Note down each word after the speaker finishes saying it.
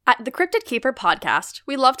At the Cryptid Keeper podcast,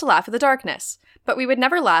 we love to laugh at the darkness, but we would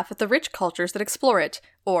never laugh at the rich cultures that explore it,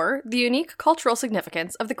 or the unique cultural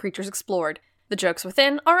significance of the creatures explored. The jokes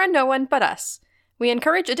within are on no one but us. We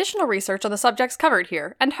encourage additional research on the subjects covered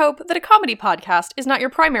here, and hope that a comedy podcast is not your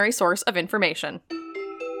primary source of information.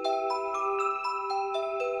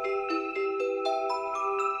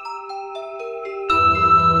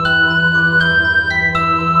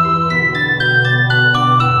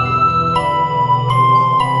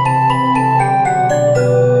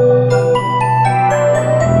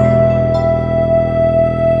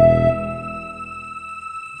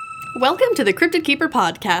 Welcome to the Cryptid Keeper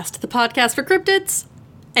podcast, the podcast for cryptids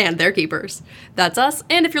and their keepers. That's us,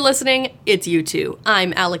 and if you're listening, it's you too.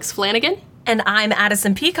 I'm Alex Flanagan. And I'm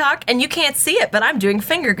Addison Peacock, and you can't see it, but I'm doing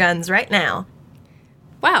finger guns right now.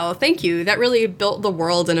 Wow, thank you. That really built the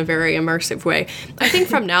world in a very immersive way. I think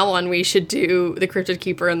from now on we should do the Cryptid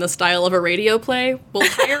Keeper in the style of a radio play. We'll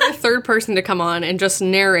hire a third person to come on and just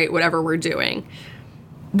narrate whatever we're doing.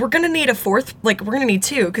 We're gonna need a fourth, we're gonna need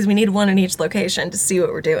two, because we need one in each location to see what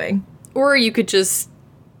we're doing. Or you could just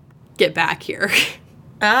get back here.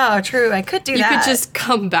 Oh, true. I could do that. You could just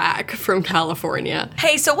come back from California.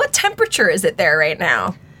 Hey, so what temperature is it there right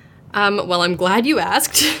now? Well, I'm glad you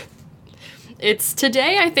asked. It's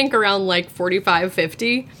today, I think, around 45,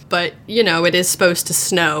 50. But, it is supposed to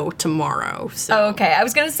snow tomorrow, so. Oh, okay. I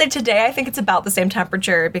was going to say today, I think it's about the same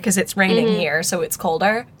temperature because it's raining here, so it's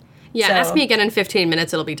colder. Yeah, so. Ask me again in 15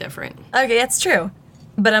 minutes, it'll be different. Okay, that's true.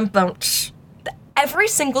 But every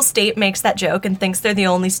single state makes that joke and thinks they're the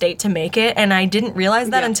only state to make it, and I didn't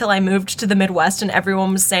realize that until I moved to the Midwest and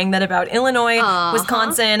everyone was saying that about Illinois,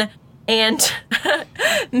 Wisconsin, and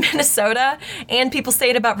Minnesota, and people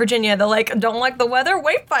say it about Virginia. They're like, don't like the weather?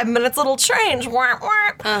 Wait 5 minutes, it'll change.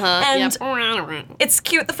 And it's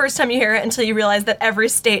cute the first time you hear it until you realize that every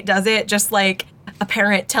state does it, just like a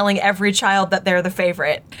parent telling every child that they're the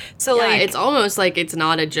favorite. So it's almost like it's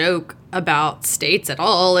not a joke about states at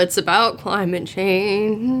all. It's about climate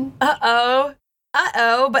change. Uh-oh.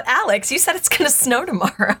 But Alex, you said it's gonna snow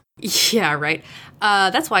tomorrow. Yeah, right.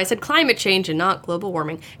 That's why I said climate change and not global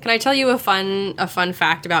warming. Can I tell you a fun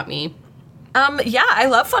fact about me? Yeah, I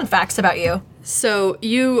love fun facts about you. So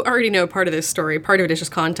you already know part of this story. Part of it is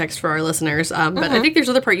just context for our listeners. But I think there's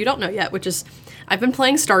another part you don't know yet, which is I've been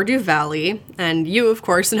playing Stardew Valley, and you, of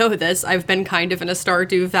course, know this. I've been kind of in a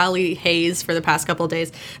Stardew Valley haze for the past couple of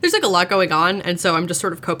days. There's a lot going on, and so I'm just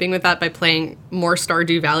sort of coping with that by playing more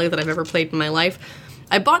Stardew Valley than I've ever played in my life.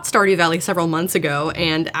 I bought Stardew Valley several months ago,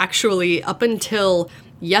 and actually up until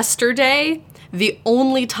yesterday, the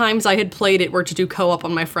only times I had played it were to do co-op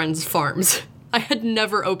on my friends' farms. I had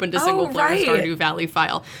never opened a single-player Stardew Valley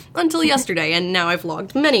file until yesterday, and now I've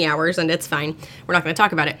logged many hours, and it's fine. We're not going to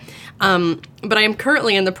talk about it. But I am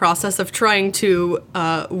currently in the process of trying to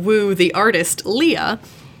woo the artist, Leah,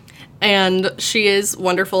 and she is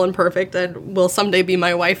wonderful and perfect and will someday be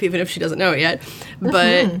my wife, even if she doesn't know it yet.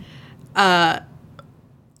 But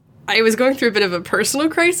I was going through a bit of a personal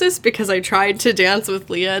crisis because I tried to dance with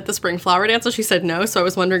Leah at the Spring Flower Dance, and she said no, so I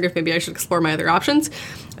was wondering if maybe I should explore my other options.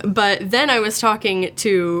 But then I was talking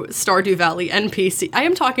to Stardew Valley NPC. I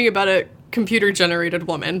am talking about a computer-generated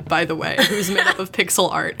woman, by the way, who's made up of pixel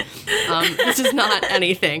art. This is not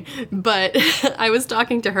anything. But I was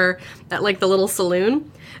talking to her at, the little saloon,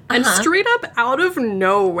 and straight up out of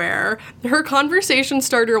nowhere, her conversation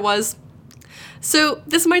starter was, so,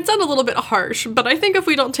 this might sound a little bit harsh, but I think if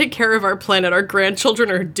we don't take care of our planet, our grandchildren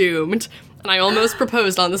are doomed. And I almost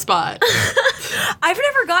proposed on the spot. I've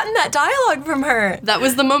never gotten that dialogue from her. That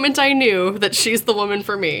was the moment I knew that she's the woman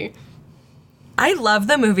for me. I love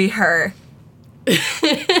the movie Her. Here's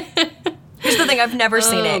the thing, I've never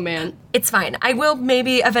seen it. Oh, man. It's fine. I will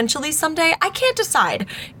maybe eventually someday. I can't decide.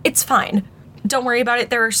 It's fine. Don't worry about it.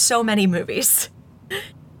 There are so many movies.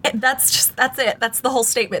 That's it. That's the whole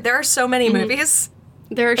statement. There are so many movies.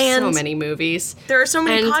 There are so many movies. There are so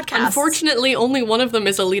many podcasts. Unfortunately, only one of them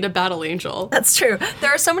is Alita Battle Angel. That's true. There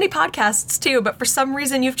are so many podcasts, too, but for some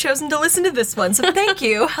reason you've chosen to listen to this one, so thank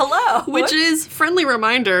you. Hello. Which is, friendly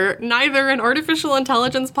reminder, neither an artificial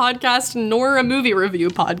intelligence podcast nor a movie review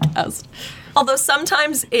podcast. Although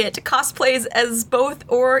sometimes it cosplays as both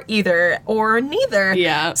or either or neither.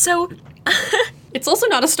 Yeah. So... It's also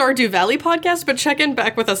not a Stardew Valley podcast, but check in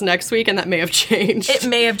back with us next week, and that may have changed. It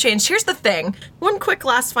may have changed. Here's the thing. One quick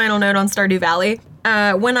last final note on Stardew Valley.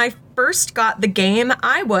 When I first got the game,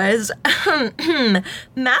 I was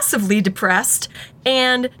massively depressed,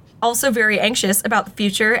 and also very anxious about the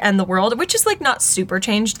future and the world, which is like not super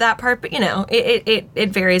changed that part, but you know,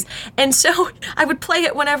 it varies. And so I would play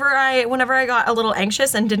it whenever I got a little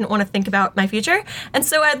anxious and didn't want to think about my future. And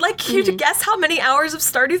so I'd like you to guess how many hours of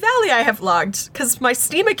Stardew Valley I have logged, because my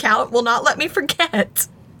Steam account will not let me forget.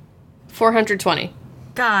 420.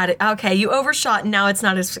 God, okay, you overshot and now it's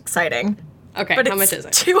not as exciting. Okay, but how much is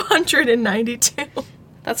it? 292.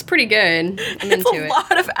 That's pretty good. I'm It's into a it.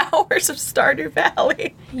 lot of hours of Stardew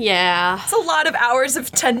Valley. Yeah. It's a lot of hours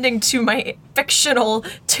of tending to my fictional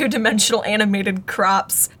two-dimensional animated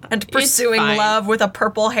crops and pursuing fine. love with a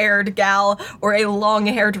purple-haired gal or a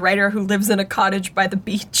long-haired writer who lives in a cottage by the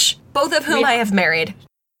beach. Both of whom I have married.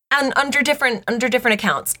 And under different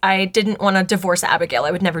accounts. I didn't want to divorce Abigail.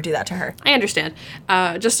 I would never do that to her. I understand.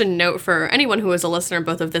 Just a note for anyone who is a listener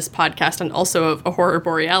both of this podcast and also of A Horror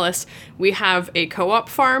Borealis, we have a co-op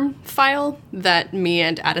farm file that me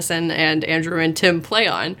and Addison and Andrew and Tim play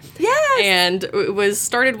on. Yes! And it was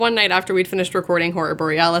started one night after we'd finished recording Horror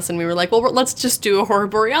Borealis, and we were like, well, let's just do a Horror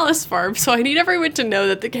Borealis farm. So I need everyone to know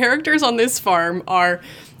that the characters on this farm are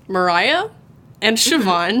Mariah and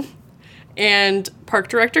Siobhan and Park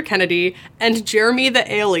Director Kennedy, and Jeremy the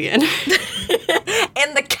Alien.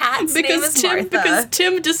 And the cat's name is Martha. Because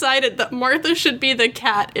Tim decided that Martha should be the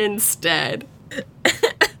cat instead.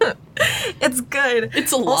 It's good.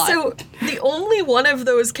 It's a lot. Also, the only one of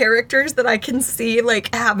those characters that I can see,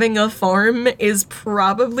 like, having a farm is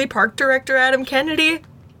probably Park Director Adam Kennedy.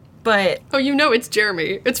 But... Oh, you know it's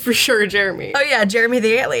Jeremy. It's for sure Jeremy. Oh, yeah, Jeremy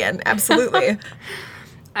the Alien. Absolutely.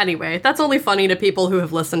 Anyway, that's only funny to people who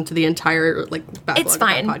have listened to the entire, like, backlog It's of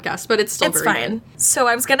that fine. podcast, but it's still It's very fine. good. So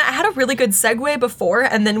I had a really good segue before,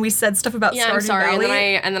 and then we said stuff about Yeah, Stardew I'm sorry,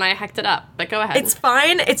 Valley. and then I hacked it up, but go ahead. It's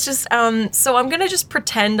fine. It's just, so I'm gonna just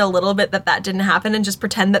pretend a little bit that didn't happen and just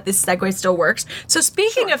pretend that this segue still works. So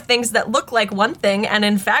speaking of things that look like one thing and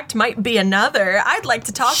in fact might be another, I'd like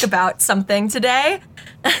to talk about something today.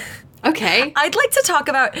 Okay. I'd like to talk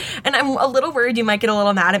about, and I'm a little worried you might get a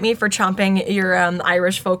little mad at me for chomping your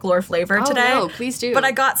Irish folklore flavor today. No, please do. But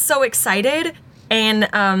I got so excited, and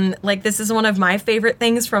like this is one of my favorite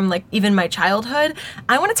things from like even my childhood.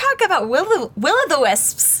 I want to talk about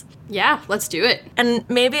Will-o'-the-Wisps. Yeah, let's do it. And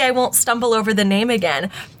maybe I won't stumble over the name again.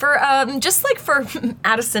 For just like for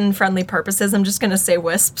Addison-friendly purposes, I'm just gonna say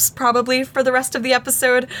Wisps probably for the rest of the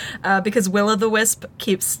episode, because Will-o'-the-Wisp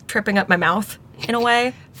keeps tripping up my mouth in a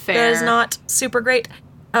way Fair. that is not super great.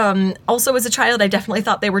 Also, as a child, I definitely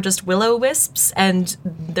thought they were just willow wisps, and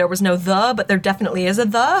there was no the, but there definitely is a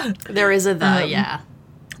the. There is a the, yeah.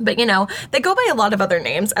 But, you know, they go by a lot of other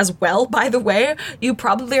names as well. By the way, you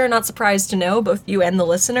probably are not surprised to know, both you and the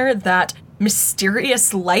listener, that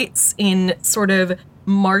mysterious lights in sort of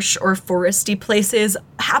marsh or foresty places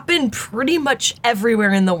happen pretty much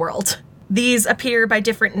everywhere in the world. These appear by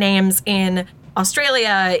different names in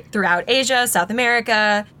Australia, throughout Asia, South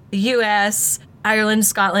America, the US, Ireland,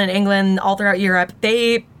 Scotland, England, all throughout Europe.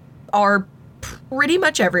 They are pretty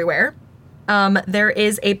much everywhere. There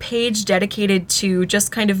is a page dedicated to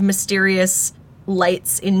just kind of mysterious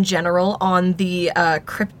lights in general on the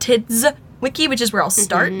cryptids wiki, which is where I'll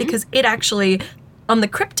start, because it actually, on the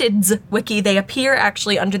cryptids wiki, they appear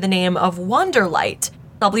actually under the name of wanderlight.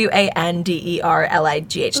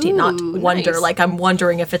 Wanderlight, not wonder, nice. like I'm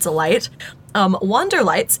wondering if it's a light.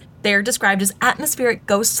 Wanderlights, they're described as atmospheric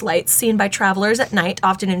ghost lights seen by travelers at night,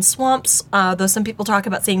 often in swamps, though some people talk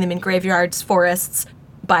about seeing them in graveyards, forests,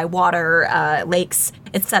 by water, lakes,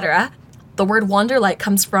 etc. The word wanderlight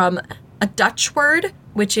comes from a Dutch word,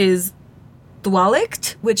 which is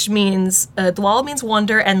dwallicht, which means, dwal means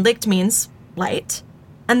wonder, and licht means light.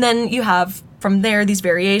 And then you have, from there, these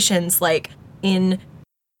variations, like in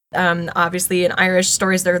obviously in Irish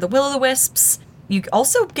stories, there are the will-o'-the-wisps. You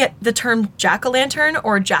also get the term jack-o'-lantern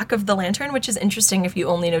or jack-of-the-lantern, which is interesting if you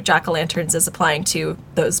only know jack-o'-lanterns as applying to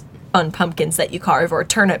those fun pumpkins that you carve or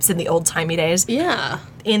turnips in the old-timey days. Yeah.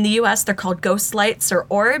 In the US, they're called ghost lights or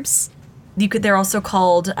orbs. They're also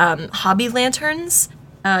called hobby lanterns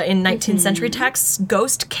in 19th century texts.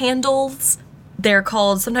 Ghost candles. They're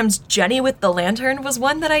called, sometimes Jenny with the Lantern was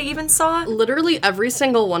one that I even saw. Literally every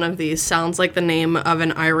single one of these sounds like the name of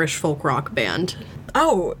an Irish folk rock band.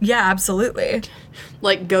 Oh, yeah, absolutely.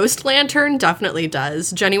 Like Ghost Lantern definitely does.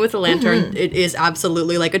 Jenny with the Lantern, it is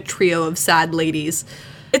absolutely like a trio of sad ladies.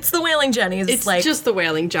 It's the Wailing Jennies. It's like just the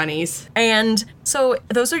Wailing Jennies. And so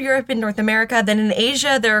those are Europe and North America. Then in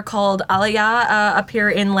Asia, they're called alaya, up here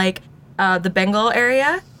in like the Bengal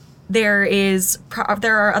area. There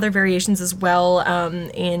are other variations as well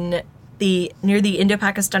near the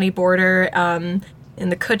Indo-Pakistani border. In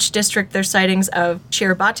the Kutch district, there's sightings of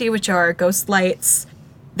Chirbati, which are ghost lights.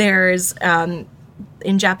 There's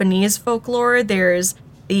in Japanese folklore, there's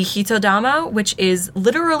the hitodama, which is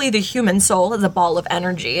literally the human soul as a ball of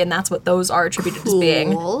energy, and that's what those are attributed as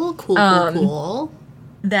being. Cool.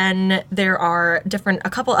 Then there are a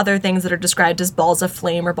couple other things that are described as balls of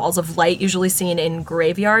flame or balls of light, usually seen in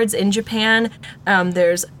graveyards in Japan.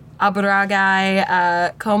 There's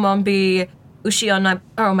aburagai, komombi,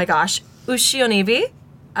 ushiyonibi,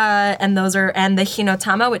 and the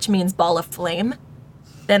hinotama, which means ball of flame.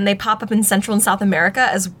 Then they pop up in Central and South America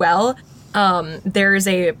as well. There's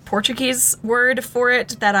a Portuguese word for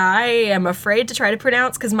it that I am afraid to try to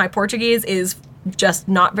pronounce because my Portuguese is just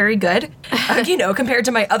not very good, compared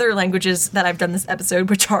to my other languages that I've done this episode,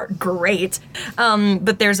 which are great.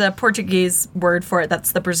 But there's a Portuguese word for it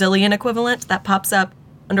that's the Brazilian equivalent that pops up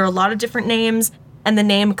under a lot of different names. And the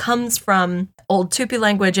name comes from Old Tupi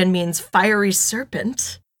language and means fiery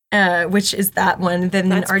serpent, which is that one. Then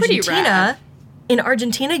that's in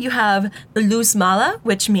Argentina, you have the luz mala,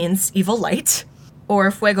 which means evil light, or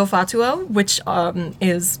fuego fatuo, which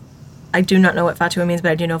is... I do not know what fatua means,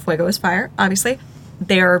 but I do know fuego is fire, obviously.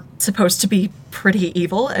 They're supposed to be pretty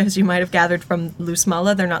evil, as you might have gathered from luz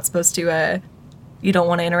mala. They're not supposed to, you don't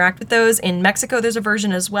want to interact with those. In Mexico, there's a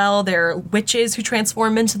version as well. They're witches who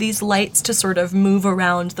transform into these lights to sort of move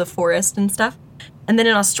around the forest and stuff. And then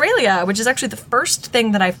in Australia, which is actually the first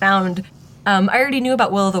thing that I found, I already knew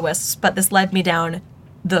about will-o'-the-wisps, but this led me down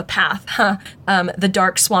the path, the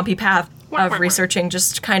dark, swampy path of researching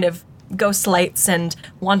just kind of ghost lights and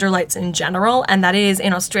wanderlights in general, and that is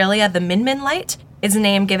in Australia, the Min Min light is a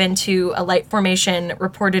name given to a light formation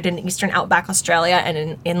reported in eastern outback Australia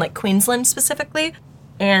and in like Queensland specifically.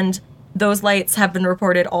 And those lights have been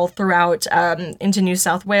reported all throughout into New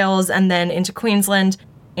South Wales and then into Queensland,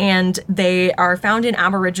 and they are found in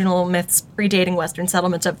Aboriginal myths predating Western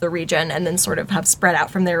settlement of the region and then sort of have spread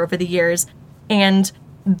out from there over the years. And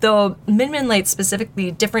the Min Min lights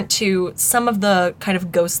specifically, different to some of the kind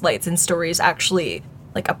of ghost lights in stories, actually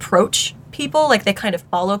like approach people, like they kind of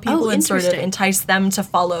follow people and sort of entice them to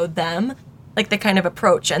follow them. Like they kind of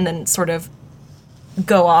approach and then sort of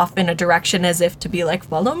go off in a direction as if to be like,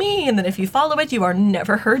 follow me, and then if you follow it, you are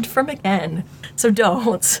never heard from again. So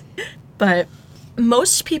don't. But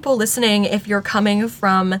most people listening, if you're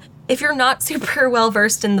not super well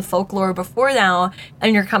versed in the folklore before now,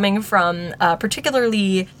 and you're coming from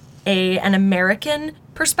particularly an American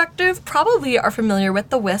perspective, probably are familiar with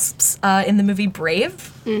the Wisps in the movie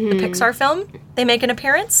Brave, the Pixar film. They make an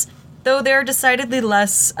appearance, though they're decidedly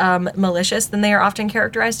less malicious than they are often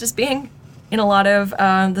characterized as being in a lot of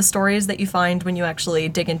the stories that you find when you actually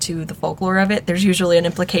dig into the folklore of it. There's usually an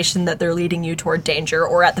implication that they're leading you toward danger,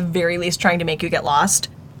 or at the very least trying to make you get lost.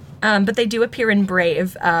 But they do appear in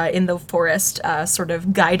Brave in the forest, sort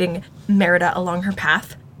of guiding Merida along her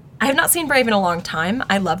path. I have not seen Brave in a long time.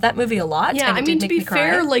 I love that movie a lot. Yeah, I mean, to be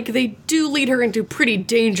fair, like, they do lead her into pretty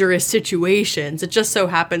dangerous situations. It just so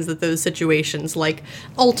happens that those situations, like,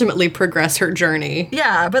 ultimately progress her journey.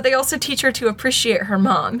 Yeah, but they also teach her to appreciate her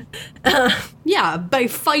mom. Yeah, by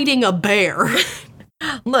fighting a bear.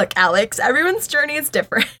 Look, Alex, everyone's journey is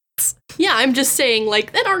different. Yeah, I'm just saying,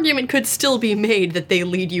 like, that argument could still be made that they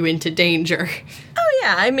lead you into danger. Oh,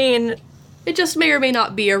 yeah, I mean... It just may or may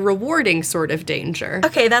not be a rewarding sort of danger.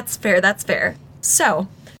 Okay, that's fair. So,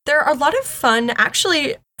 there are a lot of fun...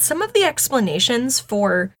 Actually, some of the explanations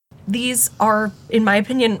for these are, in my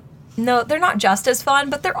opinion... No, they're not just as fun,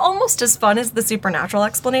 but they're almost as fun as the supernatural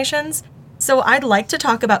explanations. So I'd like to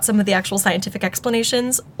talk about some of the actual scientific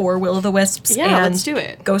explanations for will-o'-the-wisps let's do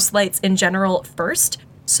it. Ghost lights in general first.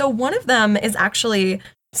 So one of them is actually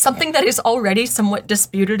something that is already somewhat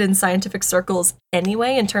disputed in scientific circles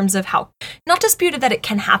anyway, in terms of how, not disputed that it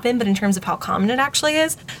can happen, but in terms of how common it actually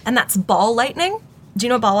is, and that's ball lightning. Do you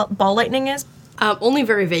know what ball lightning is? Only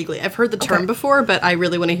very vaguely. I've heard the term before, but I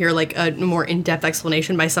really want to hear like a more in-depth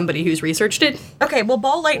explanation by somebody who's researched it. Okay, well,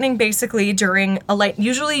 ball lightning basically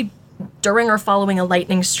usually during or following a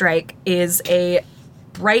lightning strike is a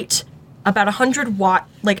bright, about 100 watt,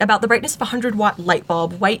 like about the brightness of a 100 watt light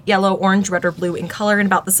bulb, white, yellow, orange, red, or blue in color, and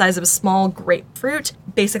about the size of a small grapefruit.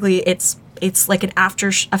 Basically, it's like an after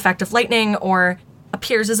effect of lightning, or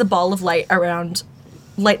appears as a ball of light around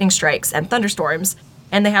lightning strikes and thunderstorms.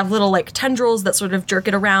 And they have little like tendrils that sort of jerk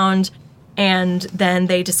it around, and then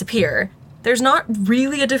they disappear. There's not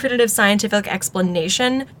really a definitive scientific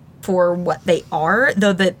explanation for what they are,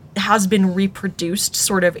 though that has been reproduced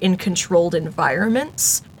sort of in controlled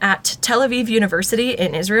environments. At Tel Aviv University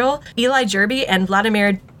in Israel, Eli Jerby and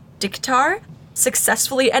Vladimir Diktar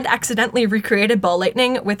successfully and accidentally recreated ball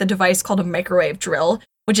lightning with a device called a microwave drill,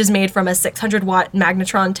 which is made from a 600 watt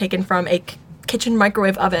magnetron taken from a kitchen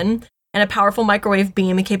microwave oven. and a powerful microwave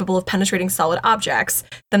beam capable of penetrating solid objects.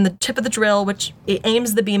 Then the tip of the drill, which it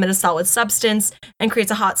aims the beam at a solid substance and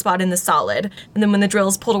creates a hot spot in the solid. And then when the drill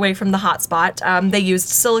is pulled away from the hot spot, they used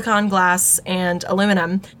silicon, glass, and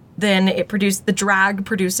aluminum. Then the drag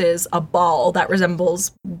produces a ball that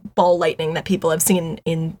resembles ball lightning that people have seen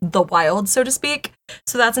in the wild, so to speak.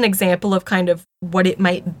 So that's an example of kind of what it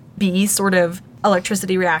might be, sort of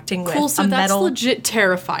electricity reacting with so a metal. That's legit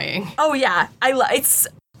terrifying. Oh yeah, it's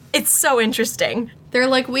so interesting. They're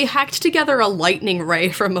like, we hacked together a lightning ray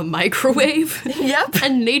from a microwave. Yep.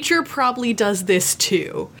 And nature probably does this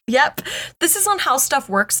too. Yep. This is on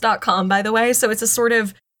howstuffworks.com, by the way, so it's a sort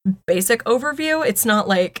of basic overview. It's not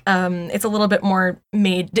like, it's a little bit more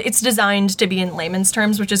it's designed to be in layman's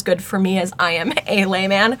terms, which is good for me as I am a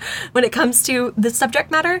layman when it comes to the subject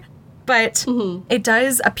matter. But it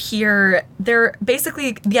does appear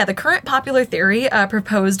the current popular theory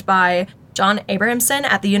proposed by John Abrahamson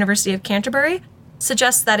at the University of Canterbury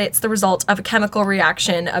suggests that it's the result of a chemical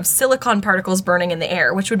reaction of silicon particles burning in the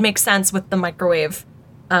air, which would make sense with the microwave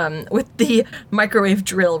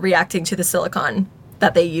drill reacting to the silicon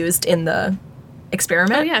that they used in the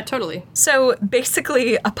experiment. Oh yeah, totally. So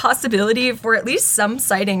basically a possibility for at least some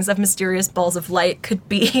sightings of mysterious balls of light could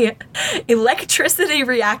be electricity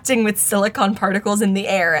reacting with silicon particles in the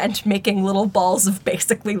air and making little balls of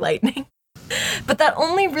basically lightning. But that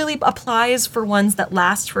only really applies for ones that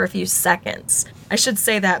last for a few seconds. I should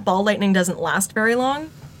say that ball lightning doesn't last very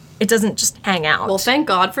long. It doesn't just hang out. Well, thank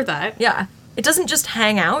God for that. Yeah. It doesn't just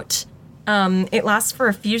hang out. It lasts for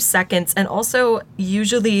a few seconds, and also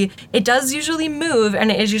it does usually move, and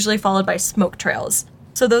it is usually followed by smoke trails.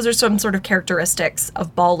 So those are some sort of characteristics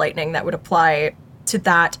of ball lightning that would apply to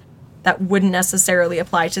that wouldn't necessarily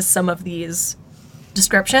apply to some of these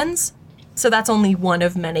descriptions. So that's only one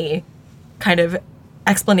of many kind of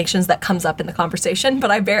explanations that comes up in the conversation. But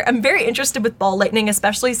I'm very interested with ball lightning,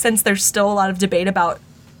 especially since there's still a lot of debate about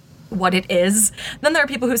what it is. Then there are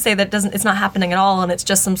people who say that it's not happening at all, and it's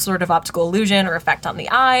just some sort of optical illusion or effect on the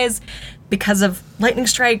eyes because of lightning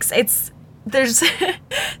strikes.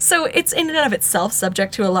 So it's in and of itself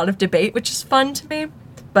subject to a lot of debate, which is fun to me.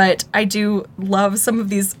 But I do love some of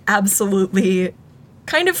these absolutely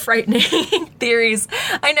kind of frightening theories.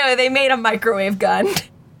 I know, they made a microwave gun.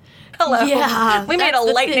 Hello. Yeah. We made a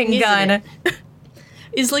lightning gun.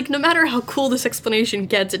 Is like, no matter how cool this explanation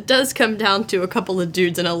gets, it does come down to a couple of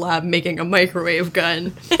dudes in a lab making a microwave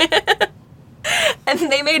gun.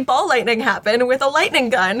 And they made ball lightning happen with a lightning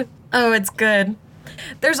gun. Oh, it's good.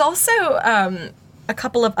 There's also a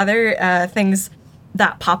couple of other things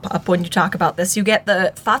that pop up when you talk about this. You get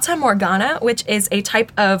the Fata Morgana, which is a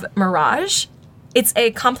type of mirage. It's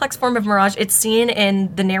a complex form of mirage. It's seen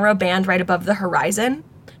in the narrow band right above the horizon.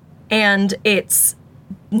 And it's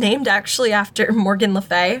named actually after Morgan Le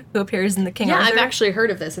Fay, who appears in the King Arthur. Yeah, I've actually heard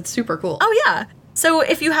of this. It's super cool. Oh, yeah. So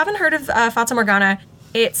if you haven't heard of Fata Morgana,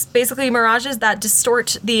 it's basically mirages that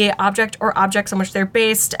distort the object or objects on which they're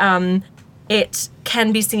based. It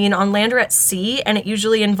can be seen on land or at sea, and it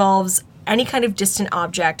usually involves any kind of distant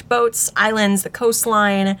object, boats, islands, the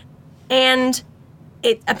coastline, and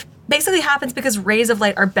it basically happens because rays of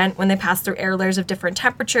light are bent when they pass through air layers of different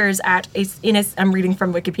temperatures I'm reading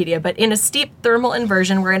from Wikipedia, but in a steep thermal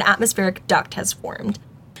inversion where an atmospheric duct has formed.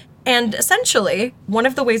 And essentially, one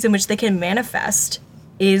of the ways in which they can manifest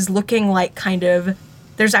is looking like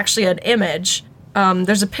there's actually an image.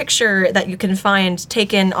 There's a picture that you can find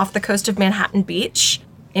taken off the coast of Manhattan Beach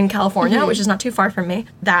in California, which is not too far from me,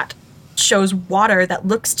 that shows water that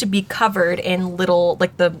looks to be covered in little,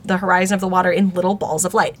 like the horizon of the water in little balls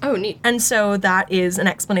of light. Oh, neat. And so that is an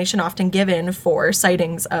explanation often given for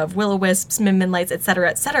sightings of will-o-wisps, min-min lights,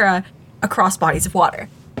 etc., across bodies of water.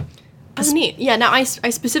 Oh, neat. Yeah, now I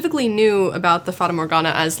specifically knew about the Fata Morgana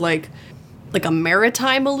as like a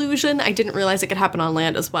maritime illusion. I didn't realize it could happen on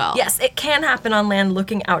land as well. Yes, it can happen on land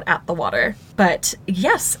looking out at the water. But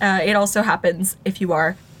yes, it also happens if you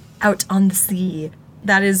are out on the sea.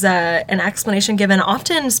 That is an explanation given,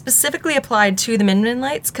 often specifically applied to the min-min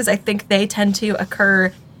lights, because I think they tend to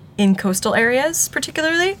occur in coastal areas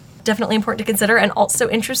particularly. Definitely important to consider, and also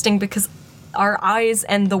interesting because our eyes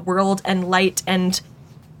and the world and light and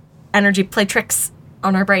energy play tricks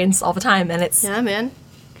on our brains all the time, and it's... Yeah, man.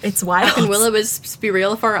 It's wild. How can will-o-wisps be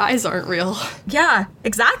real if our eyes aren't real? Yeah,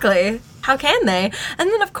 exactly. How can they? And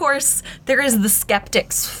then, of course, there is the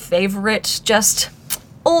skeptic's favorite, just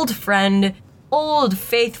old friend, old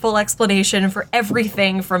faithful explanation for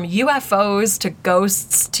everything from UFOs to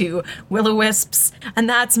ghosts to will-o-wisps, and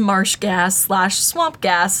that's marsh gas / swamp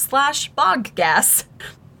gas / bog gas,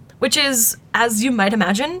 which is, as you might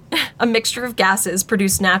imagine, a mixture of gases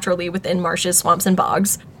produced naturally within marshes, swamps, and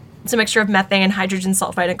bogs. It's a mixture of methane, hydrogen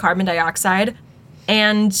sulfide, and carbon dioxide.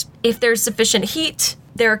 And if there's sufficient heat,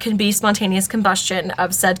 there can be spontaneous combustion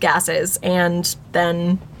of said gases, and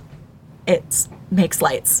then it makes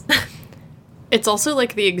lights. It's also,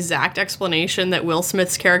 like, the exact explanation that Will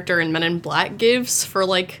Smith's character in Men in Black gives for,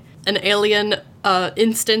 like, an alien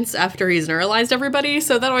instance after he's neuralized everybody,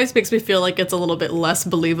 so that always makes me feel like it's a little bit less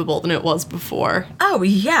believable than it was before. Oh,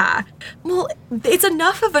 yeah. Well, it's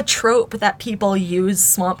enough of a trope that people use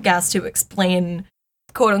swamp gas to explain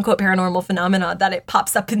quote-unquote paranormal phenomena that it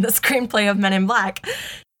pops up in the screenplay of Men in Black.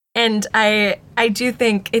 And I do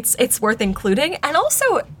think it's worth including. And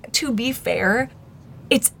also, to be fair,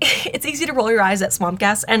 it's easy to roll your eyes at swamp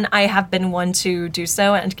gas, and I have been one to do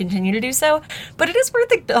so and continue to do so, but it is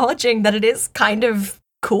worth acknowledging that it is kind of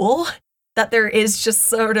cool that there is just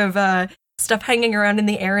sort of stuff hanging around in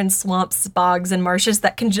the air in swamps, bogs, and marshes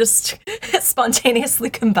that can just spontaneously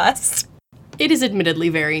combust. It is admittedly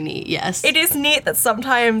very neat, yes. It is neat that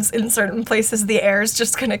sometimes in certain places the air is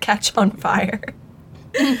just gonna catch on fire.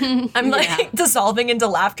 I'm like dissolving into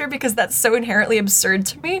laughter because that's so inherently absurd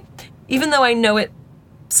to me, even though I know it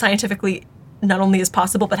scientifically not only is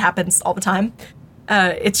possible but happens all the time.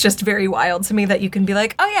 It's just very wild to me that you can be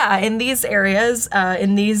like, oh yeah, in these areas,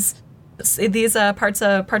 in these parts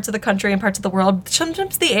of the country and parts of the world,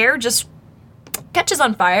 sometimes the air just catches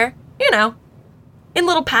on fire, you know, in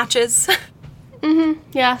little patches.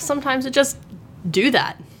 Yeah, sometimes it just do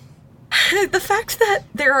that. The fact that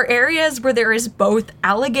there are areas where there are both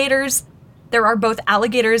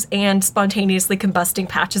alligators and spontaneously combusting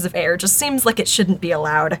patches of air just seems like it shouldn't be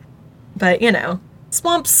allowed. But, you know,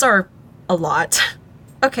 swamps are a lot.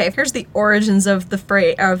 Okay, here's the origins of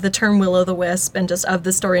the term will-o'-the-wisp and just of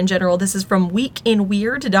the story in general. This is from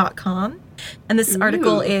weekinweird.com. And this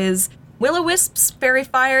article is Will-o'-wisps, Fairy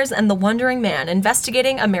Fires, and the Wandering Man,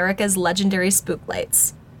 Investigating America's Legendary Spook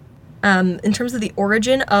Lights. In terms of the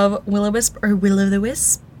origin of will-o'-wisp or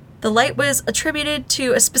will-o'-the-wisp, the light was attributed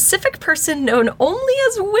to a specific person known only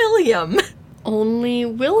as William. Only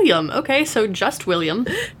William. Okay, so just William.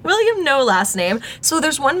 William, no last name. So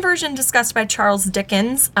there's one version discussed by Charles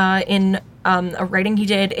Dickens in a writing he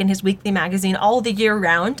did in his weekly magazine All the Year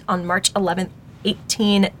Round on March 11th,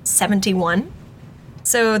 1871.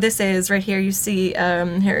 So this is right here, you see,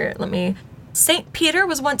 St. Peter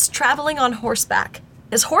was once traveling on horseback.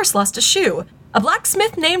 His horse lost a shoe. A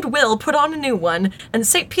blacksmith named Will put on a new one, and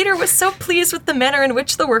St. Peter was so pleased with the manner in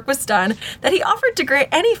which the work was done that he offered to grant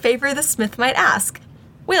any favor the smith might ask.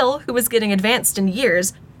 Will, who was getting advanced in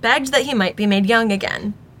years, begged that he might be made young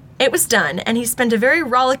again. It was done, and he spent a very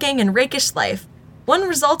rollicking and rakish life. One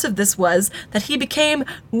result of this was that he became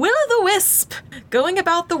Will-o'-the-wisp, going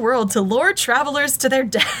about the world to lure travelers to their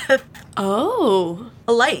death. Oh.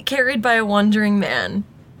 A light carried by a wandering man.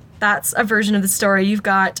 That's a version of the story. You've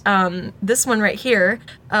got this one right here,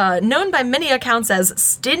 known by many accounts as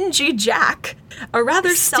Stingy Jack. A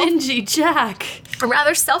rather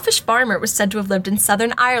selfish farmer was said to have lived in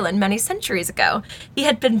southern Ireland many centuries ago. He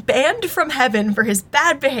had been banned from heaven for his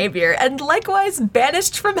bad behavior and likewise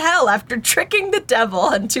banished from hell after tricking the devil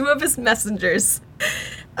and two of his messengers.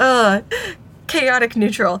 Chaotic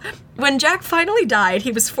neutral. When Jack finally died,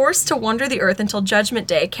 he was forced to wander the earth until Judgment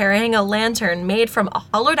Day, carrying a lantern made from a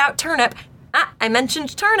hollowed-out turnip. I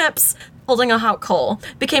mentioned turnips! Holding a hot coal.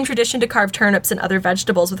 Became tradition to carve turnips and other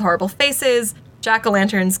vegetables with horrible faces.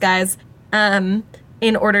 Jack-o'-lanterns, guys.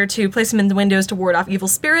 In order to place them in the windows to ward off evil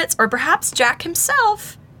spirits, or perhaps Jack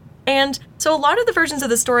himself. And so a lot of the versions of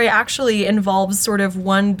the story actually involves sort of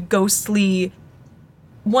one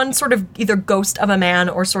sort of either ghost of a man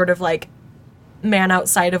or sort of like man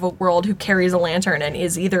outside of a world who carries a lantern and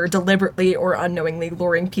is either deliberately or unknowingly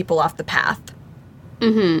luring people off the path.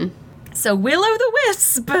 So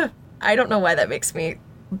Will-o'-the-wisp! I don't know why that makes me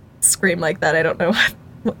scream like that. I don't know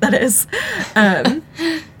what that is.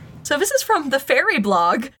 So this is from the Fairy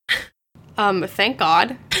blog. Thank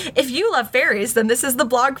God. If you love fairies, then this is the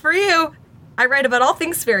blog for you. I write about all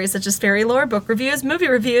things fairy, such as fairy lore, book reviews, movie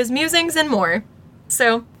reviews, musings, and more.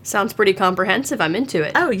 So sounds pretty comprehensive. I'm into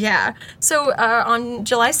it. Oh, yeah. So on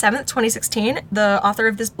July 7th, 2016, the author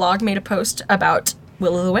of this blog made a post about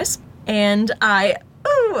Will-o'-the-wisp, and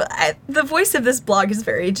the voice of this blog is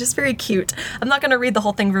very cute. I'm not going to read the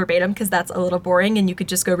whole thing verbatim because that's a little boring and you could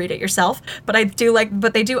just go read it yourself, but they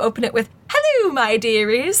do open it with, "Hello, my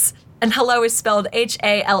dearies," and hello is spelled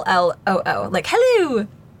Halloo, like hello.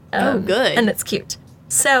 Oh, good. And it's cute.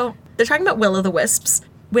 So they're talking about will-o'-the-wisps,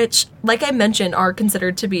 which, like I mentioned, are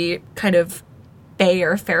considered to be kind of fae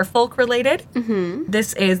or fair folk related.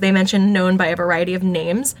 This is, they mention, known by a variety of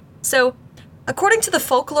names. So, according to the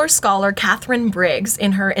folklore scholar Catherine Briggs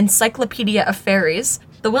in her Encyclopedia of Fairies,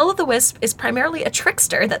 The will-o'-the-wisp is primarily a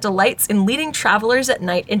trickster that delights in leading travelers at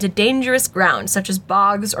night into dangerous ground, such as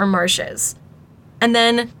bogs or marshes. And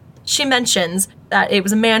then she mentions that it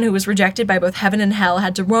was a man who was rejected by both heaven and hell,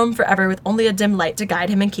 had to roam forever with only a dim light to guide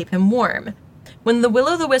him and keep him warm. When the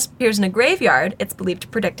will-o'-the-wisp appears in a graveyard, it's believed to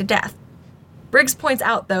predict a death. Briggs points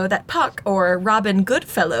out, though, that Puck, or Robin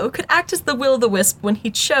Goodfellow, could act as the will-o'-the-wisp when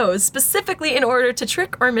he chose, specifically in order to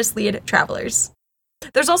trick or mislead travelers.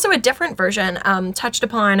 There's also a different version, touched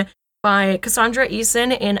upon by Cassandra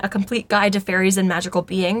Eason in A Complete Guide to Fairies and Magical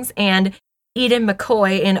Beings, and Eden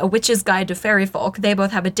McCoy in A Witch's Guide to Fairy Folk. They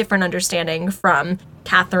both have a different understanding from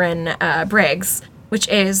Catherine Briggs, which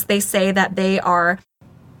is they say that they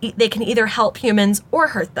can either help humans or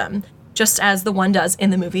hurt them, just as the one does in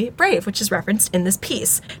the movie Brave, which is referenced in this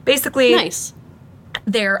piece. Basically, nice.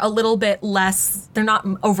 They're a little bit less, they're not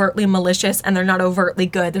overtly malicious and they're not overtly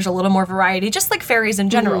good. There's a little more variety, just like fairies in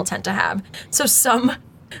general tend to have. So some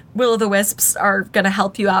will-o'-the-wisps are going to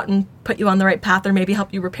help you out and put you on the right path, or maybe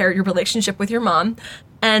help you repair your relationship with your mom.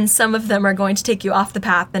 And some of them are going to take you off the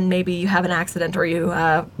path and maybe you have an accident or you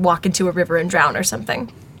walk into a river and drown or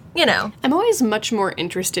something. You know. I'm always much more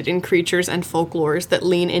interested in creatures and folklores that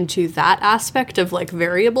lean into that aspect of, like,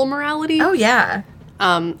 variable morality. Oh, yeah.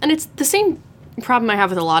 And it's the same problem I have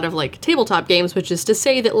with a lot of, like, tabletop games, which is to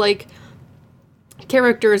say that, like,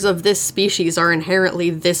 characters of this species are inherently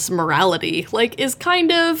this morality, like, is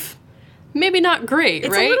kind of maybe not great,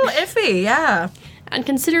 it's right? It's a little iffy, yeah. And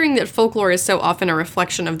considering that folklore is so often a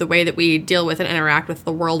reflection of the way that we deal with and interact with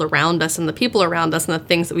the world around us and the people around us and the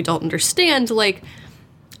things that we don't understand, like,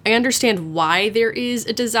 I understand why there is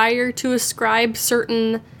a desire to ascribe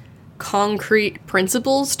certain concrete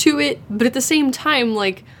principles to it, but at the same time,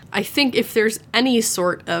 like, I think if there's any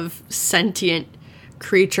sort of sentient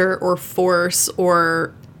creature or force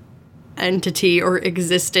or entity or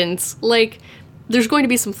existence, like, there's going to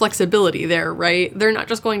be some flexibility there, right? They're not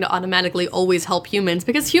just going to automatically always help humans,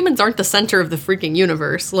 because humans aren't the center of the freaking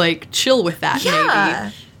universe. Like, chill with that,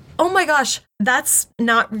 maybe. Oh my gosh, that's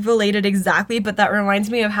not related exactly, but that reminds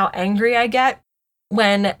me of how angry I get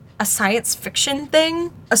when a science fiction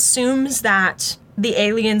thing assumes that the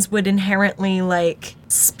aliens would inherently, like,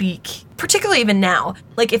 speak, particularly even now,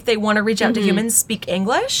 like, if they want to reach out to humans, speak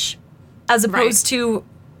English, as opposed to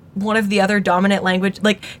one of the other dominant language,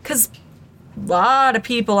 like, because a lot of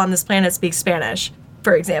people on this planet speak Spanish,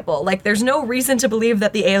 for example. Like, there's no reason to believe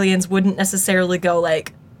that the aliens wouldn't necessarily go,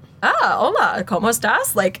 like, hola, ¿cómo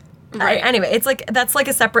estás? Like, anyway, it's like, that's like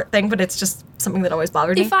a separate thing, but it's just something that always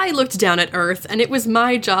bothered me. If I looked down at Earth and it was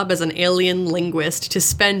my job as an alien linguist to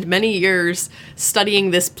spend many years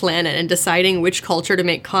studying this planet and deciding which culture to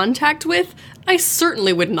make contact with, I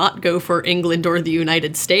certainly would not go for England or the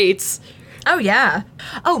United States. Oh, yeah.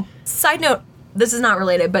 Oh, side note, this is not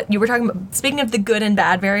related, but you were talking about, speaking of the good and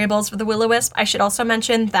bad variables for the will-o'-wisp, I should also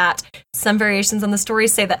mention that some variations on the story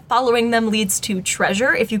say that following them leads to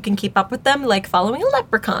treasure if you can keep up with them, like following a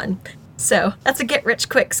leprechaun. So that's a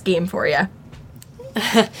get-rich-quick scheme for you.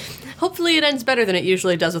 Hopefully it ends better than it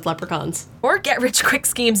usually does with leprechauns. Or get-rich-quick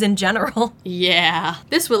schemes in general. Yeah.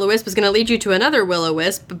 This will-o'-wisp is going to lead you to another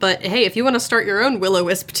will-o'-wisp, but hey, if you want to start your own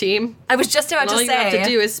will-o'-wisp team... I was just about to say... all you have to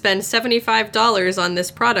do is spend $75 on this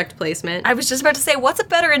product placement. I was just about to say, what's a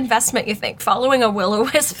better investment, you think? Following a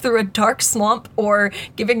will-o'-wisp through a dark swamp or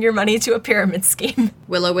giving your money to a pyramid scheme?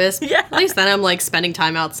 Will-o'-wisp? Yeah. At least then I'm, like, spending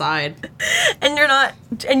time outside. And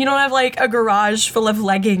you don't have, like, a garage full of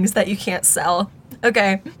leggings that you can't sell.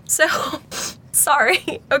 Okay, so,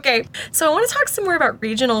 sorry. Okay, so I want to talk some more about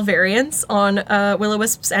regional variants on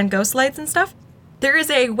will-o'-wisps and ghostlights and stuff. There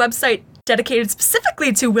is a website dedicated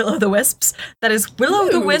specifically to will-o'-the-wisps. That is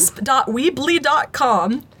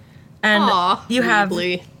willowthewisp.weebly.com. And you have...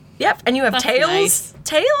 Weebly. Yep, and you have Tales of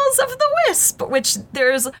the Wisp, which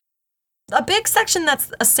there's a big section that's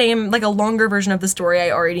a longer version of the story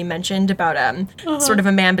I already mentioned about sort of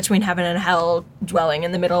a man between heaven and hell dwelling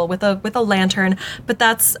in the middle with a lantern. But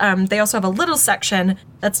that's they also have a little section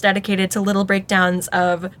that's dedicated to little breakdowns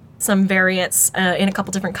of some variants in a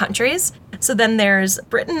couple different countries. So then there's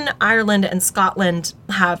Britain, Ireland, and Scotland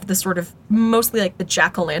have the sort of mostly like the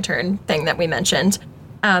jack-o'-lantern thing that we mentioned.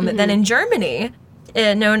 Then in Germany,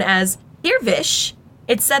 known as Hirvish,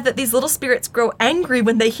 it's said that these little spirits grow angry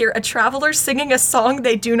when they hear a traveler singing a song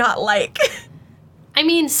they do not like. I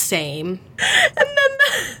mean, same. And then,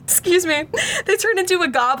 they turn into a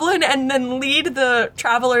goblin and then lead the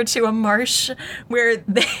traveler to a marsh where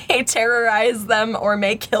they terrorize them or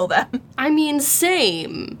may kill them. I mean,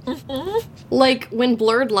 same. Mm-hmm. Like, when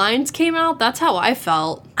Blurred Lines came out, that's how I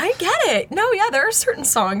felt. I get it. No, yeah, there are certain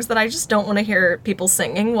songs that I just don't want to hear people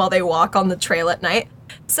singing while they walk on the trail at night.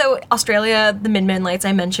 So Australia, the Min lights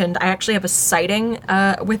I mentioned, I actually have a sighting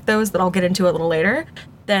with those that I'll get into a little later.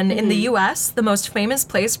 Then in the US, the most famous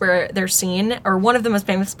place where they're seen, or one of the most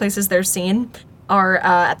famous places they're seen, are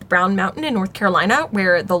at the Brown Mountain in North Carolina,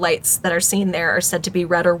 where the lights that are seen there are said to be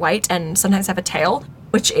red or white and sometimes have a tail,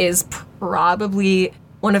 which is probably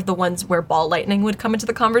one of the ones where ball lightning would come into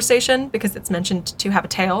the conversation because it's mentioned to have a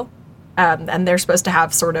tail. And they're supposed to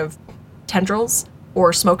have sort of tendrils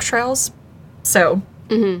or smoke trails. So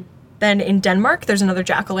then in Denmark, there's another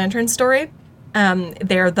jack-o'-lantern story.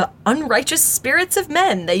 They're the unrighteous spirits of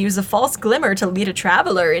men. They use a false glimmer to lead a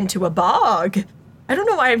traveler into a bog. I don't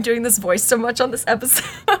know why I'm doing this voice so much on this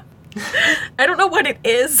episode. I don't know what it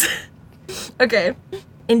is. Okay.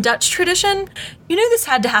 In Dutch tradition, you knew this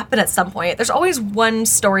had to happen at some point. There's always one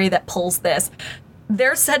story that pulls this.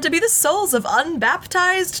 They're said to be the souls of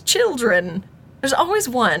unbaptized children. There's always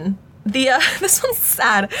one. This one's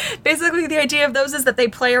sad. Basically, the idea of those is that they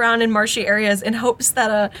play around in marshy areas in hopes that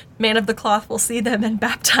a man of the cloth will see them and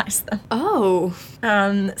baptize them. Oh.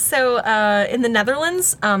 So in the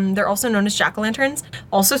Netherlands, they're also known as jack-o'-lanterns,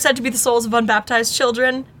 also said to be the souls of unbaptized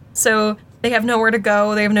children. So they have nowhere to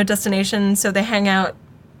go, they have no destination, so they hang out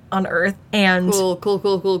on Earth. And Cool.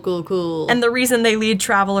 And the reason they lead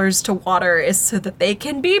travelers to water is so that they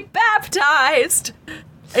can be baptized.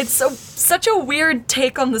 It's such a weird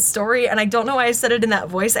take on the story, and I don't know why I said it in that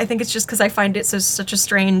voice. I think it's just because I find it such a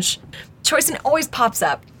strange choice, and it always pops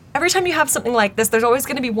up. Every time you have something like this, there's always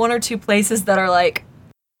going to be one or two places that are like,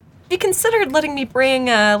 "Have you considered letting me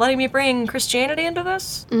bring Christianity into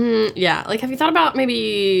this?" Yeah, like, have you thought about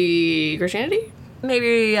maybe Christianity?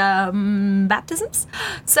 Maybe baptisms?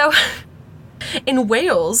 So, in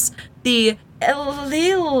Wales, the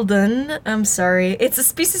Elilden, it's a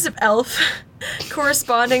species of elf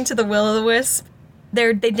corresponding to the will-o'-the-wisp.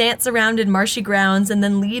 They dance around in marshy grounds and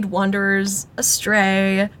then lead wanderers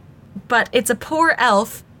astray. But it's a poor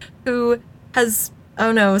elf who has...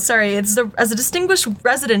 as a distinguished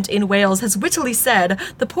resident in Wales has wittily said,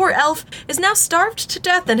 the poor elf is now starved to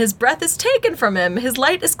death and his breath is taken from him. His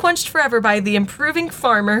light is quenched forever by the improving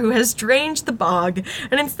farmer who has drained the bog.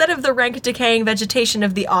 And instead of the rank decaying vegetation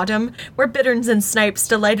of the autumn, where bitterns and snipes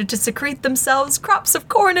delighted to secrete themselves, crops of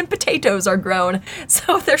corn and potatoes are grown.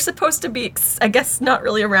 So they're supposed to be, I guess, not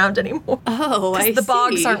really around anymore. Oh, I see. Because the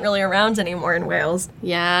bogs aren't really around anymore in Wales.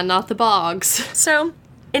 Yeah, not the bogs. So...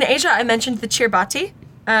 in Asia, I mentioned the Chirbati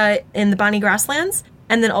in the Bani grasslands,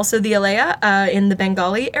 and then also the Alea in the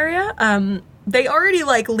Bengali area. They already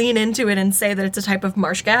lean into it and say that it's a type of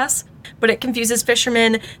marsh gas, but it confuses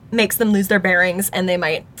fishermen, makes them lose their bearings, and they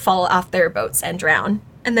might fall off their boats and drown.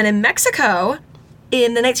 And then in Mexico,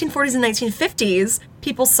 in the 1940s and 1950s,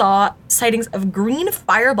 people saw sightings of green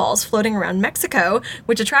fireballs floating around Mexico,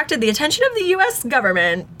 which attracted the attention of the U.S.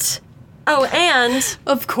 government. Oh, and...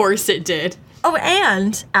 of course it did. Oh,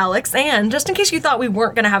 and, Alex, just in case you thought we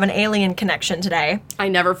weren't going to have an alien connection today. I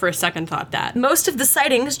never for a second thought that. Most of the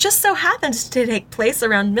sightings just so happened to take place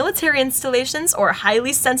around military installations or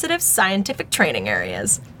highly sensitive scientific training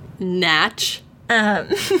areas. Natch.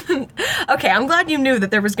 Okay, I'm glad you knew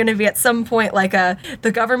that there was going to be at some point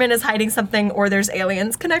the government is hiding something or there's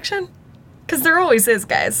aliens connection. Because there always is,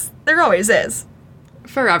 guys. There always is.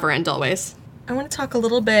 Forever and always. I want to talk a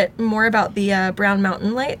little bit more about the Brown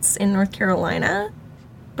Mountain lights in North Carolina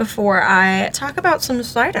before I talk about some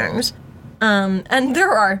sightings. And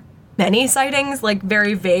there are many sightings,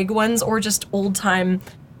 very vague ones, or just old-time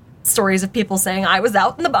stories of people saying, I was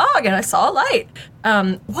out in the bog and I saw a light.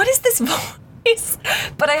 What is this voice?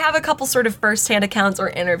 But I have a couple sort of first-hand accounts or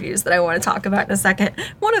interviews that I want to talk about in a second.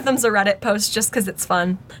 One of them's a Reddit post just because it's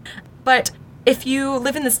fun. But... if you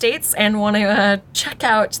live in the States and want to check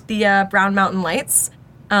out the Brown Mountain lights,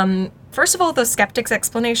 first of all, the skeptic's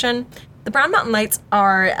explanation. The Brown Mountain lights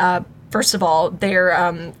are, first of all, they're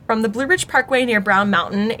from the Blue Ridge Parkway near Brown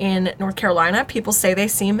Mountain in North Carolina. People say they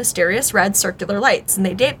see mysterious red circular lights, and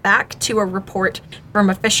they date back to a report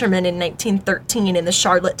from a fisherman in 1913 in the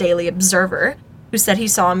Charlotte Daily Observer, who said he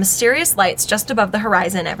saw mysterious lights just above the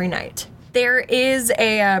horizon every night. There is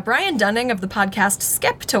a Brian Dunning of the podcast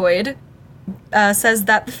Skeptoid, says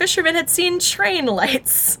that the fishermen had seen train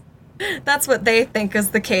lights. That's what they think is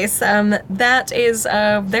the case. That is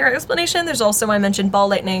their explanation. There's also, I mentioned, ball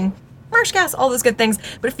lightning, marsh gas, all those good things.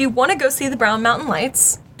 But if you want to go see the Brown Mountain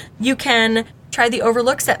lights, you can try the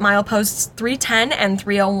overlooks at mileposts 310 and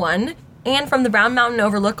 301, and from the Brown Mountain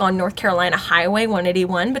overlook on North Carolina Highway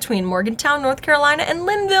 181 between Morgantown, North Carolina, and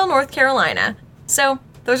Linville, North Carolina. So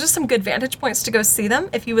those are some good vantage points to go see them.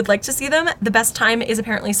 If you would like to see them, the best time is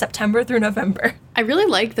apparently September through November. I really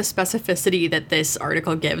like the specificity that this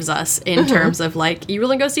article gives us in terms of, like, you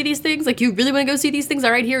really want to go see these things? Like, you really want to go see these things?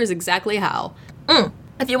 All right, here is exactly how.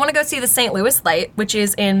 If you want to go see the St. Louis Light, which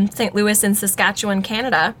is in St. Louis in Saskatchewan,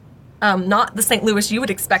 Canada, not the St. Louis you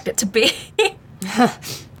would expect it to be.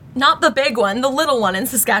 Not the big one, the little one in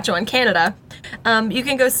Saskatchewan, Canada. You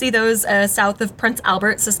can go see those south of Prince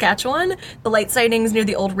Albert, Saskatchewan. The light sightings near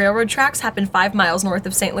the old railroad tracks happen 5 miles north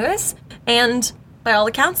of St. Louis. And by all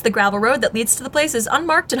accounts, the gravel road that leads to the place is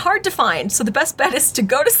unmarked and hard to find. So the best bet is to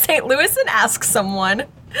go to St. Louis and ask someone.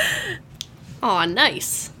 Aw,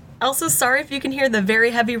 nice. Also, sorry if you can hear the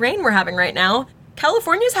very heavy rain we're having right now.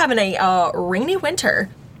 California's having a rainy winter.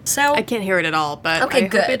 So I can't hear it at all, but okay,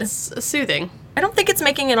 good. Hope it's soothing. I don't think it's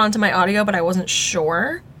making it onto my audio, but I wasn't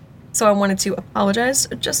sure. So I wanted to apologize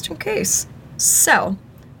just in case. So,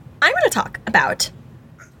 I'm going to talk about...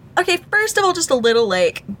 Okay, first of all, just a little,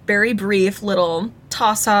 like, very brief little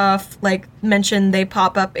toss-off, like, mention they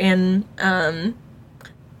pop up in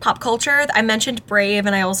pop culture. I mentioned Brave,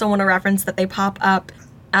 and I also want to reference that they pop up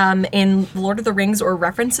in Lord of the Rings, or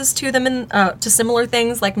references to them in to similar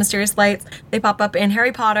things, like Mysterious Lights. They pop up in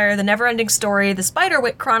Harry Potter, The Neverending Story, The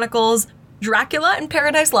Spiderwick Chronicles, Dracula, and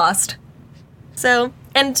Paradise Lost. So,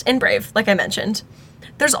 and in Brave, like I mentioned.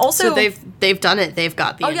 There's also... So they've done it. They've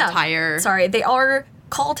got the entire... Sorry, they are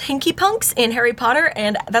called hinkypunks in Harry Potter,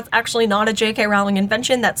 and that's actually not a J.K. Rowling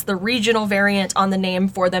invention. That's the regional variant on the name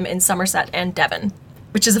for them in Somerset and Devon,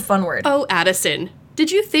 which is a fun word. Oh, Addison,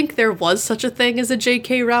 did you think there was such a thing as a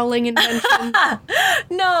J.K. Rowling invention?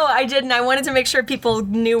 No, I didn't. I wanted to make sure people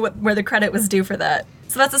knew where the credit was due for that.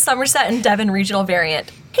 So that's a Somerset and Devon regional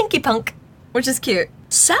variant. Hinkypunk, which is cute.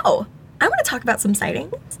 So, I want to talk about some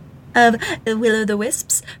sightings of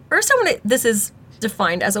will-o'-the-wisps. First, this is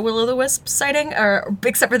defined as a will-o'-the-wisp sighting, or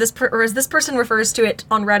except for this, or as this person refers to it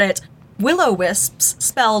on Reddit, willow-wisps,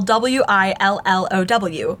 spelled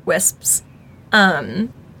W-I-L-L-O-W, wisps. Okay.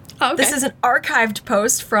 This is an archived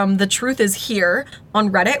post from The Truth Is Here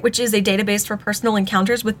on Reddit, which is a database for personal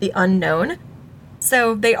encounters with the unknown.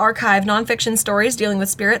 So they archive nonfiction stories dealing with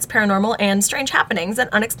spirits, paranormal, and strange happenings and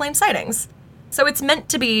unexplained sightings. So it's meant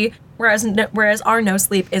to be, whereas our No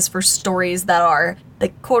Sleep is for stories that are,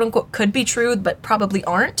 like, quote-unquote, could be true, but probably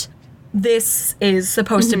aren't. This is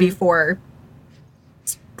supposed to be for,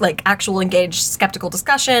 like, actual engaged skeptical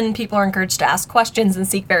discussion. People are encouraged to ask questions and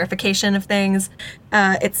seek verification of things,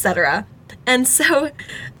 etc. And so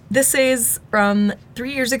this is from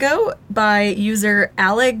 3 years ago by user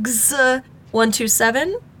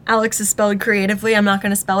Alex127. Alex is spelled creatively. I'm not going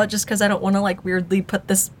to spell it just because I don't want to, like, weirdly put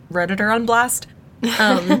this Redditor on blast.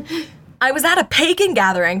 I was at a pagan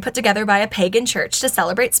gathering put together by a pagan church to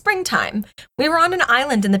celebrate springtime. We were on an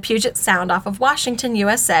island in the Puget Sound off of Washington,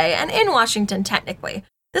 USA, and in Washington, technically.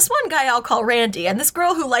 This one guy I'll call Randy, and this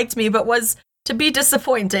girl who liked me but was to be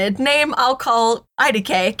disappointed, name I'll call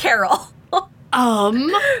IDK, Carol.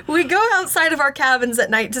 We go outside of our cabins at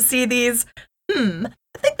night to see these,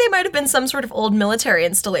 I think they might have been some sort of old military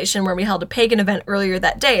installation where we held a pagan event earlier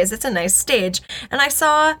that day, as it's a nice stage, and I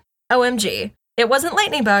saw, OMG, it wasn't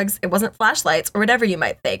lightning bugs, it wasn't flashlights, or whatever you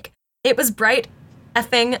might think. It was bright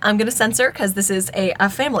effing, I'm gonna censor because this is a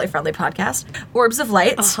family-friendly podcast, orbs of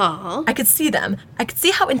light. I could see them. I could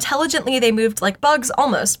see how intelligently they moved like bugs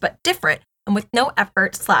almost, but different, and with no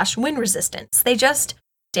effort / wind resistance. They just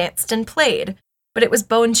danced and played. But it was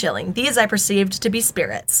bone-chilling. These I perceived to be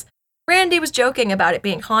spirits. Randy was joking about it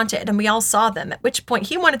being haunted, and we all saw them, at which point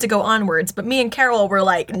he wanted to go onwards, but me and Carol were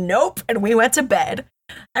like, nope, and we went to bed.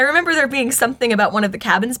 I remember there being something about one of the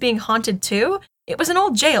cabins being haunted too. It was an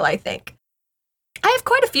old jail, I think. I have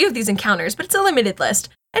quite a few of these encounters, but it's a limited list.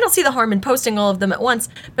 I don't see the harm in posting all of them at once,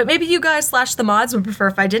 but maybe you guys / the mods would prefer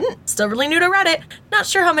if I didn't. Still really new to Reddit. Not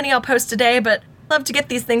sure how many I'll post today, but love to get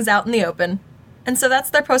these things out in the open. And so that's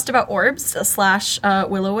their post about orbs /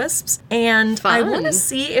 will-o'-wisps. And fun. I want to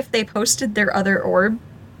see if they posted their other orb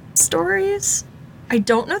stories. I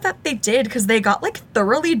don't know that they did, because they got, like,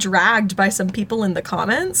 thoroughly dragged by some people in the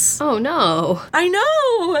comments. Oh, no. I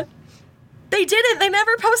know! They didn't. They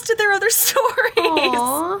never posted their other stories.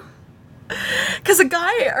 Aww. Because a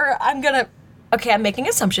guy, or okay, I'm making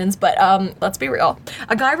assumptions, but let's be real.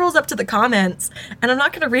 A guy rolls up to the comments, and I'm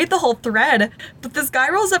not going to read the whole thread, but this guy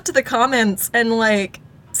rolls up to the comments and, like,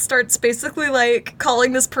 starts basically, like,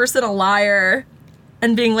 calling this person a liar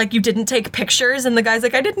and being like, you didn't take pictures, and the guy's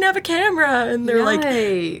like, I didn't have a camera, and they're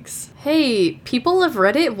Yikes. Hey, people of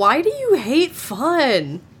Reddit, why do you hate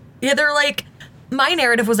fun? Yeah, they're like, My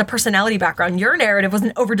narrative was a personality background. Your narrative was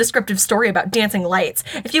an over-descriptive story about dancing lights.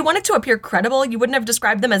 If you wanted to appear credible, you wouldn't have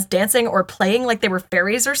described them as dancing or playing like they were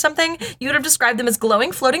fairies or something. You would have described them as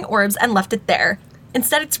glowing, floating orbs and left it there.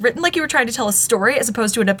 Instead, it's written like you were trying to tell a story as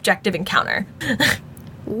opposed to an objective encounter.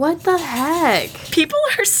 What the heck? People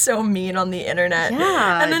are so mean on the internet.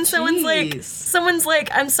 Yeah, and then someone's like,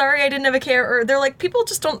 I'm sorry I didn't have a care, or they're like, people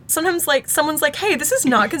just don't, sometimes like, someone's like, hey, this is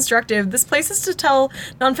not constructive. This place is to tell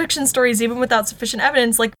nonfiction stories even without sufficient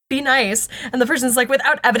evidence, like, be nice. And the person's like,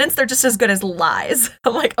 without evidence, they're just as good as lies.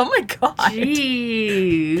 I'm like, oh my god.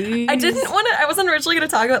 Jeez. I wasn't originally going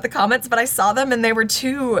to talk about the comments, but I saw them and they were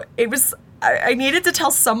I needed to tell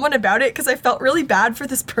someone about it because I felt really bad for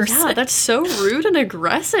this person. Yeah, that's so rude and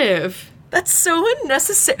aggressive. That's so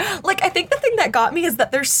unnecessary. Like, I think the thing that got me is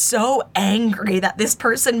that they're so angry that this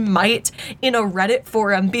person might, in a Reddit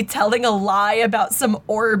forum, be telling a lie about some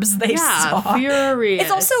orbs they saw. Furious.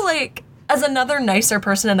 It's also like, as another nicer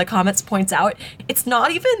person in the comments points out, it's not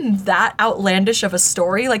even that outlandish of a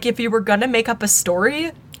story. Like, if you were gonna make up a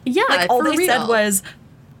story, like, all they said was,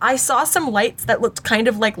 I saw some lights that looked kind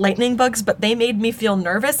of like lightning bugs, but they made me feel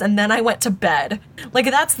nervous, and then I went to bed. Like,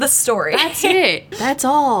 that's the story. That's it. That's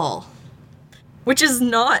all. Which is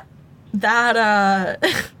not that,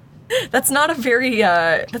 that's not a very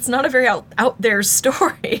out there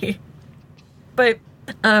story. But,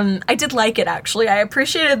 I did like it, actually. I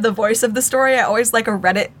appreciated the voice of the story. I always like a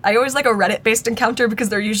Reddit-based encounter because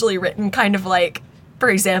they're usually written kind of like, for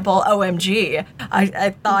example, OMG,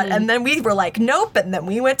 I thought, and then we were like, nope, and then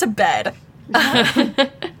we went to bed.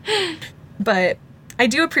 But I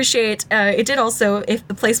do appreciate, it did also, if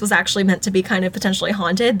the place was actually meant to be kind of potentially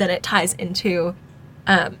haunted, then it ties into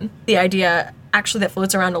the idea, actually, that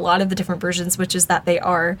floats around a lot of the different versions, which is that they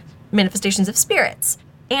are manifestations of spirits.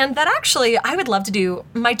 And that actually, I would love to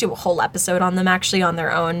might do a whole episode on them, actually, on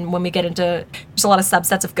their own, when we get into, there's a lot of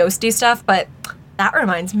subsets of ghosty stuff, but that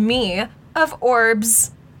reminds me of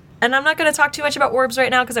orbs. And I'm not going to talk too much about orbs right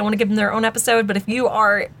now because I want to give them their own episode, but if you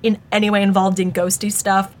are in any way involved in ghosty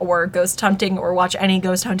stuff or ghost hunting or watch any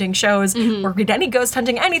ghost hunting shows or read any ghost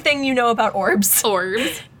hunting anything, you know about orbs.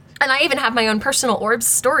 Orbs. And I even have my own personal orbs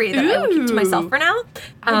story that I will keep to myself for now.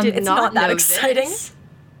 It's not that exciting.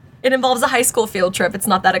 It involves a high school field trip. It's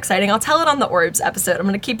not that exciting. I'll tell it on the orbs episode. I'm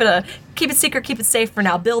going to keep it secret, keep it safe for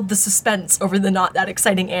now, build the suspense over the not that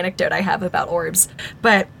exciting anecdote I have about orbs.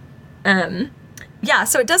 But yeah,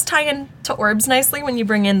 so it does tie into orbs nicely when you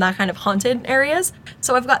bring in that kind of haunted areas.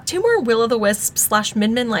 So I've got 2 more Will-o'-the-Wisp /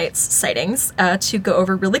 Min Lights sightings to go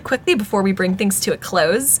over really quickly before we bring things to a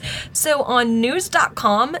close. So on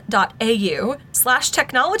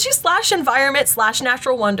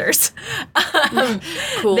news.com.au/technology/environment/natural wonders,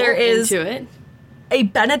 Cool. there is into it. a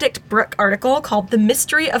Benedict Brooke article called The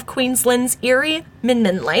Mystery of Queensland's Eerie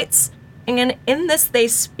Min Lights. And in this, they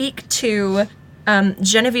speak to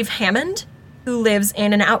Genevieve Hammond, who lives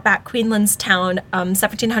in an outback Queensland's town,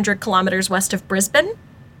 1,700 kilometers west of Brisbane.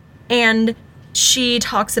 And she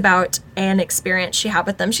talks about an experience she had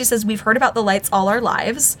with them. She says, we've heard about the lights all our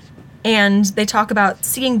lives. And they talk about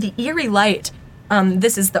seeing the eerie light.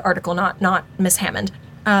 This is the article, not Miss Hammond.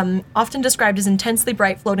 Often described as intensely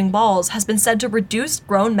bright floating balls, has been said to reduce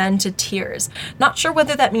grown men to tears. Not sure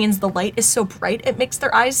whether that means the light is so bright it makes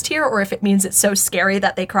their eyes tear, or if it means it's so scary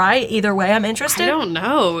that they cry. Either way, I'm interested. I don't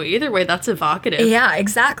know. Either way, that's evocative. Yeah,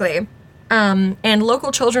 exactly. And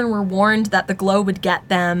local children were warned that the glow would get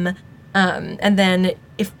them. And then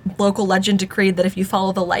if local legend decreed that if you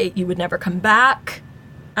follow the light, you would never come back.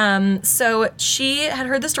 So she had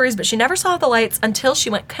heard the stories, but she never saw the lights until she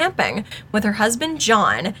went camping with her husband,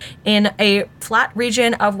 John, in a flat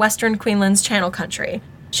region of Western Queensland's Channel Country.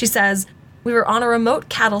 She says, we were on a remote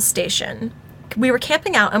cattle station. We were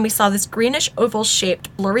camping out and we saw this greenish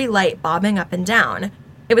oval-shaped blurry light bobbing up and down.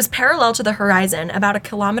 It was parallel to the horizon, about 1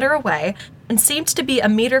 kilometer away, and seemed to be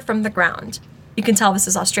 1 meter from the ground. You can tell this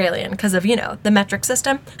is Australian because of, the metric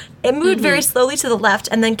system. It moved very slowly to the left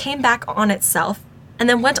and then came back on itself, and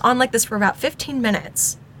then went on like this for about 15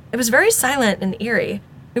 minutes. It was very silent and eerie.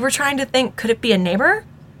 We were trying to think, could it be a neighbor?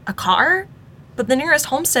 A car? But the nearest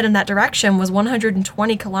homestead in that direction was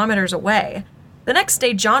 120 kilometers away. The next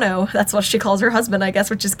day, Jono, that's what she calls her husband, I guess,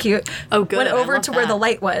 which is cute, good. Went over to where the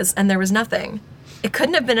light was, and there was nothing. It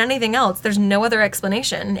couldn't have been anything else. There's no other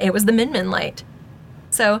explanation. It was the Min light.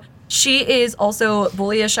 So she is also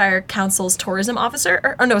Boulia Shire Council's tourism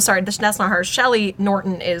officer. That's not her. Shelley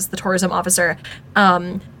Norton is the tourism officer.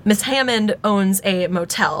 Miss Hammond owns a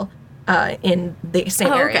motel in the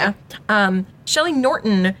same area. Okay. Shelley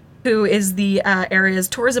Norton who is the area's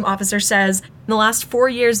tourism officer, says, in the last 4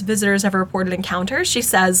 years, visitors have reported encounters. She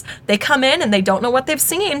says they come in and they don't know what they've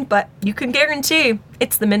seen, but you can guarantee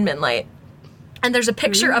it's the Min Min light. And there's a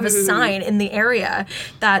picture of a sign in the area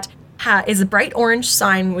that is a bright orange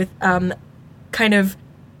sign with kind of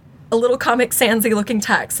a little Comic Sans-y looking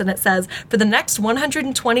text, and it says, "For the next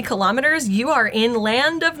 120 kilometers, you are in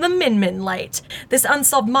land of the Min Min light. This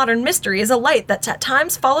unsolved modern mystery is a light that at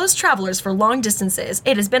times follows travelers for long distances.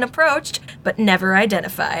 It has been approached, but never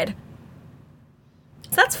identified."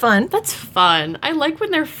 So that's fun. That's fun. I like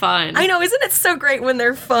when they're fun. I know, isn't it so great when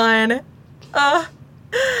they're fun?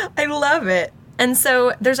 I love it. And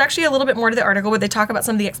so there's actually a little bit more to the article where they talk about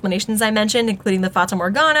some of the explanations I mentioned, including the Fata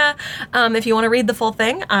Morgana. If you want to read the full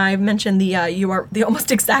thing, I've mentioned the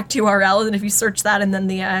almost exact URL, and if you search that and then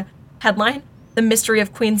the headline, "The Mystery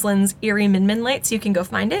of Queensland's Eerie Min Min Lights," you can go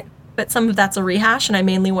find it. But some of that's a rehash, and I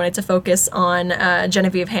mainly wanted to focus on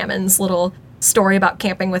Genevieve Hammond's little story about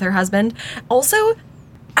camping with her husband. Also,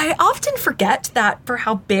 I often forget that for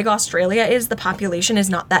how big Australia is, the population is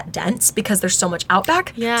not that dense because there's so much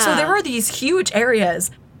outback. Yeah. So there are these huge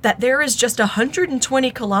areas that there is just 120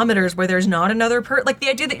 kilometers where there's not another like the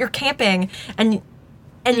idea that you're camping and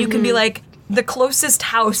you can be like, the closest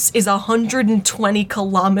house is 120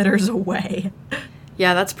 kilometers away.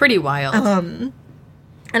 Yeah, that's pretty wild. And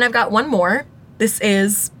I've got one more. This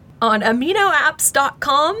is on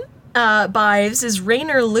aminoapps.com. This is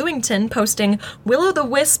Rainer Lewington posting Will the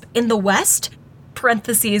Wisp in the West,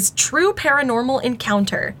 parentheses, true paranormal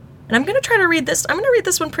encounter. And I'm going to try to read this. I'm going to read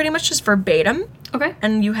this one pretty much just verbatim. Okay.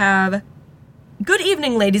 And you have, "Good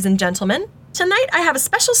evening, ladies and gentlemen. Tonight I have a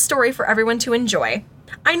special story for everyone to enjoy.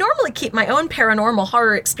 I normally keep my own paranormal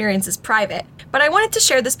horror experiences private, but I wanted to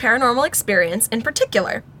share this paranormal experience in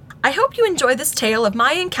particular. I hope you enjoy this tale of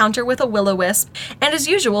my encounter with a will-o-wisp, and as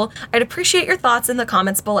usual, I'd appreciate your thoughts in the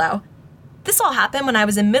comments below. This all happened when I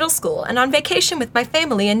was in middle school and on vacation with my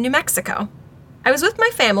family in New Mexico. I was with my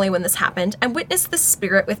family when this happened and witnessed this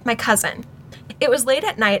spirit with my cousin. It was late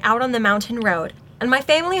at night out on the mountain road, and my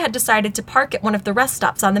family had decided to park at one of the rest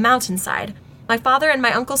stops on the mountainside. My father and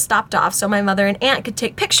my uncle stopped off so my mother and aunt could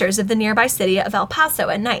take pictures of the nearby city of El Paso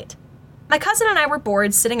at night. My cousin and I were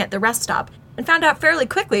bored sitting at the rest stop and found out fairly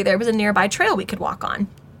quickly there was a nearby trail we could walk on.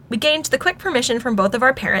 We gained the quick permission from both of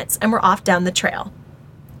our parents and were off down the trail.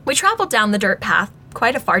 We traveled down the dirt path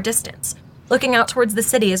quite a far distance, looking out towards the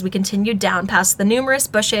city as we continued down past the numerous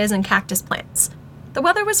bushes and cactus plants. The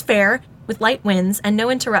weather was fair, with light winds and no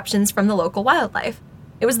interruptions from the local wildlife.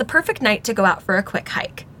 It was the perfect night to go out for a quick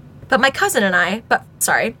hike. But for my cousin and I,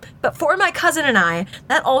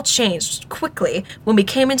 that all changed quickly when we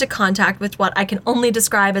came into contact with what I can only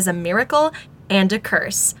describe as a miracle and a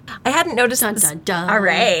curse. I hadn't noticed All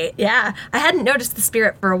right, yeah. I hadn't noticed the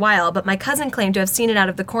spirit for a while, but my cousin claimed to have seen it out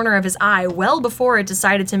of the corner of his eye well before it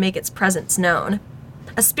decided to make its presence known.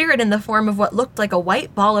 A spirit in the form of what looked like a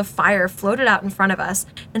white ball of fire floated out in front of us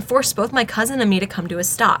and forced both my cousin and me to come to a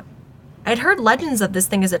stop. I had heard legends of this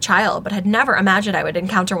thing as a child, but had never imagined I would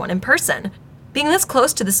encounter one in person. Being this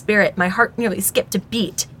close to the spirit, my heart nearly skipped a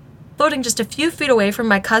beat. Floating just a few feet away from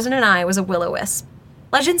my cousin and I was a will-o-wisp.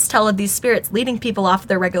 Legends tell of these spirits leading people off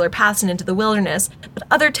their regular paths and into the wilderness, but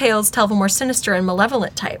other tales tell of a more sinister and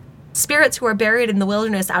malevolent type. Spirits who are buried in the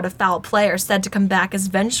wilderness out of foul play are said to come back as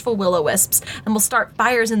vengeful will-o-wisps and will start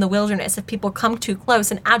fires in the wilderness if people come too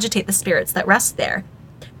close and agitate the spirits that rest there.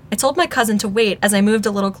 I told my cousin to wait as I moved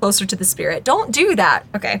a little closer to the spirit. Don't do that!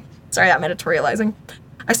 Okay, sorry, I'm editorializing.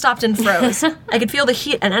 I stopped and froze. I could feel the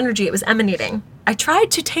heat and energy it was emanating. I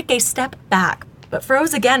tried to take a step back, but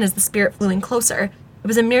froze again as the spirit flew in closer. It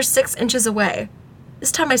was a mere 6 inches away.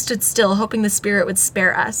 This time I stood still, hoping the spirit would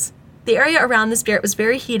spare us. The area around the spirit was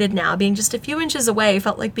very heated now. Being just a few inches away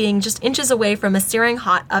felt like being just inches away from a searing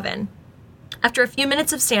hot oven. After a few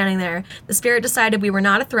minutes of standing there, the spirit decided we were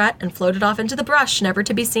not a threat and floated off into the brush, never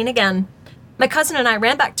to be seen again. My cousin and I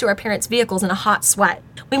ran back to our parents' vehicles in a hot sweat.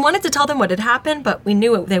 We wanted to tell them what had happened, but we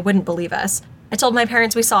knew they wouldn't believe us. I told my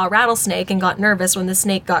parents we saw a rattlesnake and got nervous when the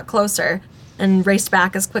snake got closer and raced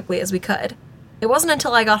back as quickly as we could. It wasn't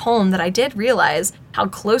until I got home that I did realize how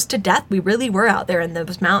close to death we really were out there in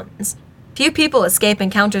those mountains. Few people escape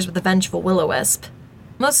encounters with a vengeful will-o-wisp.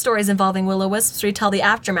 Most stories involving will-o-wisps retell the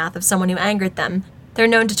aftermath of someone who angered them. They're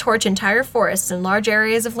known to torch entire forests and large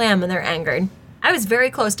areas of land when they're angered. I was very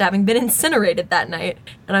close to having been incinerated that night,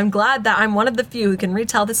 and I'm glad that I'm one of the few who can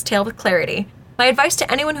retell this tale with clarity. My advice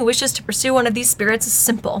to anyone who wishes to pursue one of these spirits is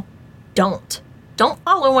simple. Don't. Don't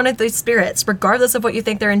follow one of these spirits, regardless of what you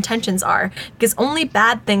think their intentions are, because only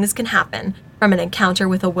bad things can happen from an encounter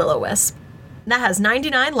with a will-o-wisp. That has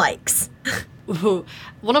 99 likes.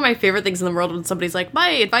 One of my favorite things in the world when somebody's like, my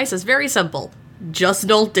advice is very simple. Just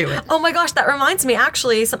don't do it. Oh my gosh, that reminds me,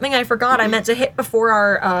 actually, something I forgot I meant to hit before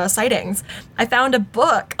our sightings. I found a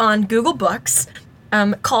book on Google Books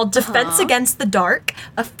called Defense Against the Dark,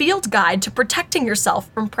 a field guide to protecting yourself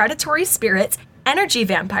from predatory spirits, energy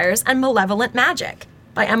vampires, and malevolent magic,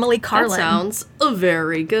 by Emily Carlin. That sounds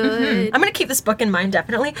very good. I'm going to keep this book in mind,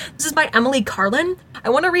 definitely. This is by Emily Carlin. I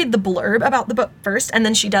want to read the blurb about the book first, and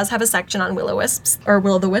then she does have a section on Will-o-wisps, or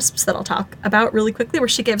Will-o'-the-wisps, that I'll talk about really quickly, where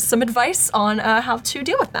she gives some advice on how to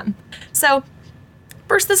deal with them. So,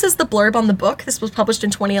 first, this is the blurb on the book. This was published in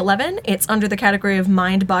 2011. It's under the category of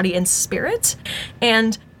Mind, Body, and Spirit.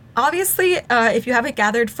 And obviously, if you haven't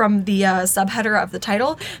gathered from the subheader of the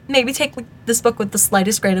title, maybe take this book with the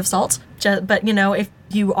slightest grain of salt. But, you know, if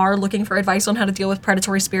you are looking for advice on how to deal with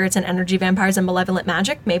predatory spirits and energy vampires and malevolent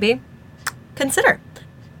magic, maybe consider.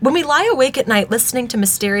 When we lie awake at night listening to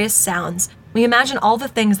mysterious sounds, we imagine all the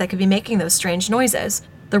things that could be making those strange noises.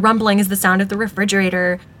 The rumbling is the sound of the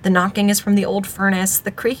refrigerator, the knocking is from the old furnace,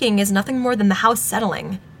 the creaking is nothing more than the house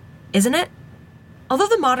settling. Isn't it? Although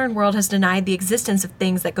the modern world has denied the existence of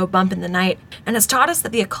things that go bump in the night and has taught us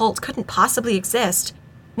that the occult couldn't possibly exist,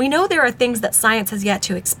 we know there are things that science has yet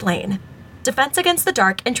to explain. Defense Against the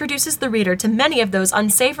Dark introduces the reader to many of those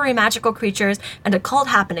unsavory magical creatures and occult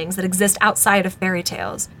happenings that exist outside of fairy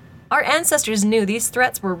tales. Our ancestors knew these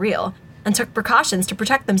threats were real and took precautions to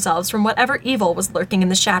protect themselves from whatever evil was lurking in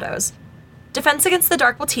the shadows. Defense Against the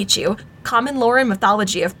Dark will teach you common lore and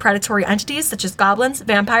mythology of predatory entities such as goblins,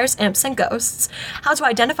 vampires, imps, and ghosts, how to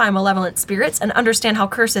identify malevolent spirits and understand how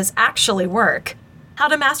curses actually work, how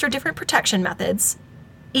to master different protection methods,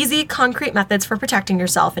 easy, concrete methods for protecting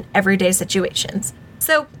yourself in everyday situations.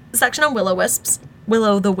 So, the section on Will-o'-wisps,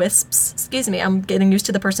 I'm getting used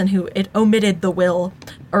to the person who it omitted the will,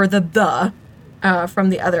 or the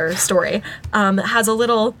from the other story, has a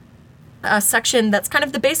little section that's kind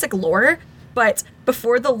of the basic lore, but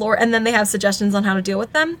before the lore, and then they have suggestions on how to deal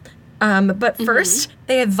with them. But first,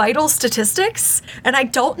 they have vital statistics, and I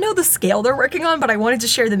don't know the scale they're working on, but I wanted to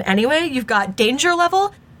share them anyway. You've got danger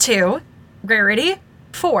level, 2, rarity,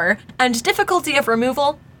 4, and difficulty of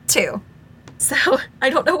removal, 2. So, I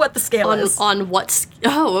don't know what the scale is. On what?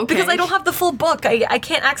 Oh, okay. Because I don't have the full book. I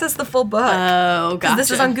can't access the full book. Oh, gotcha.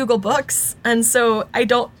 This is on Google Books, and so I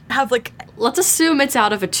don't have, Let's assume it's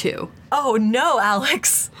out of a 2. Oh, no,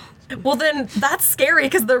 Alex. Well, then that's scary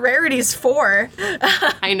because the rarity's 4.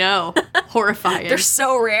 I know. Horrifying. They're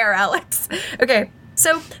so rare, Alex. Okay,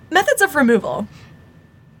 so methods of removal.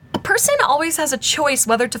 A person always has a choice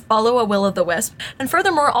whether to follow a will-o'-the-wisp, and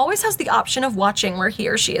furthermore always has the option of watching where he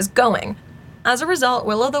or she is going. As a result,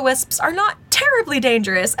 will-o'-the-wisps are not terribly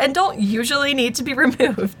dangerous and don't usually need to be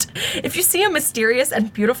removed. If you see a mysterious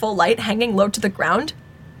and beautiful light hanging low to the ground,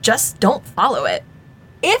 just don't follow it.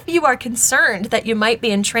 If you are concerned that you might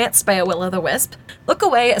be entranced by a will-o'-the-wisp, look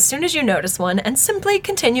away as soon as you notice one and simply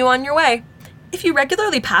continue on your way. If you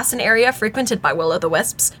regularly pass an area frequented by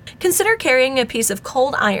will-o'-the-wisps, consider carrying a piece of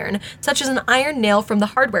cold iron, such as an iron nail from the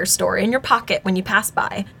hardware store, in your pocket when you pass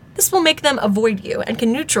by. This will make them avoid you and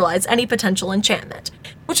can neutralize any potential enchantment,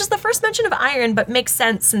 which is the first mention of iron, but makes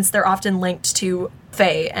sense since they're often linked to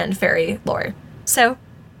fae and fairy lore. So,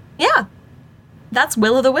 yeah, that's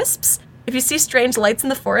will-o'-the-wisps. If you see strange lights in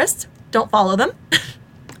the forest, don't follow them.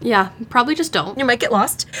 Yeah, probably just don't. You might get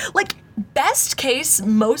lost. Best case,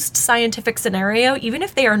 most scientific scenario, even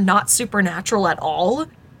if they are not supernatural at all,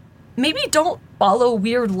 maybe don't follow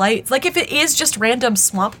weird lights. If it is just random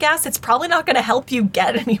swamp gas, it's probably not going to help you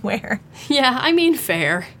get anywhere. Yeah, I mean,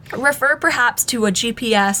 fair. Refer perhaps to a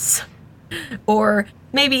GPS, or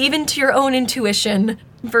maybe even to your own intuition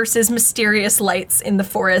versus mysterious lights in the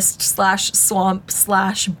forest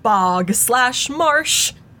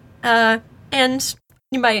 /swamp/bog/marsh. And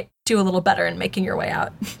you might do a little better in making your way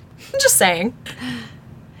out. I'm just saying.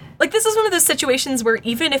 This is one of those situations where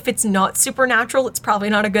even if it's not supernatural, it's probably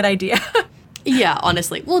not a good idea. Yeah,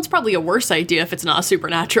 honestly. Well, it's probably a worse idea if it's not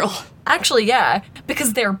supernatural. Actually, yeah,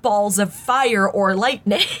 because they're balls of fire or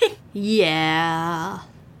lightning. Yeah.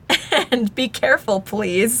 And be careful,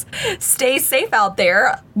 please. Stay safe out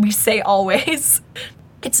there, we say always.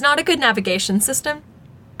 It's not a good navigation system.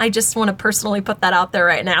 I just want to personally put that out there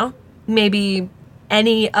right now. Maybe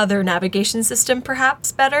any other navigation system,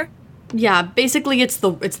 perhaps, better? Yeah, basically it's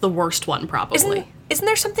the worst one, probably. Isn't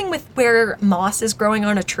there something with where moss is growing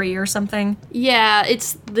on a tree or something? Yeah,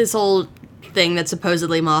 it's this whole thing that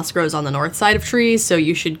supposedly moss grows on the north side of trees, so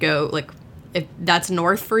you should go, if that's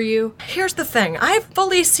north for you. Here's the thing. I've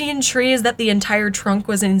fully seen trees that the entire trunk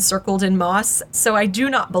was encircled in moss, so I do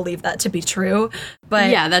not believe that to be true. But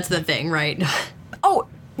yeah, that's the thing, right? Oh,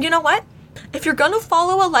 you know what? if you're gonna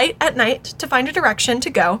follow a light at night to find a direction to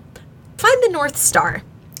go, find the North Star.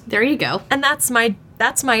 There you go. And that's my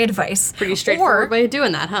advice. Pretty straightforward way of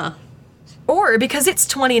doing that, huh? Or, because it's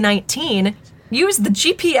 2019, use the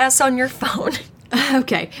GPS on your phone.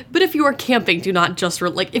 Okay, but if you are camping, do not just,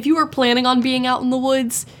 if you are planning on being out in the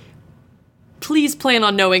woods, please plan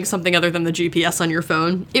on knowing something other than the GPS on your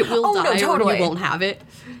phone. It will die, totally. or you won't have it.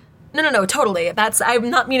 No, totally. I'm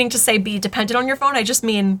not meaning to say be dependent on your phone. I just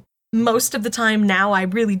mean most of the time now, I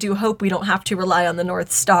really do hope we don't have to rely on the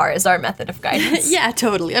North Star as our method of guidance. Yeah,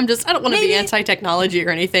 totally. I don't want to be anti-technology or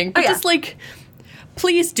anything, but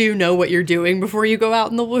please do know what you're doing before you go out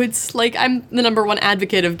in the woods. I'm the number one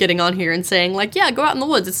advocate of getting on here and saying, go out in the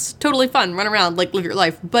woods. It's totally fun. Run around, live your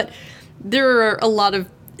life. But there are a lot of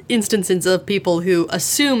instances of people who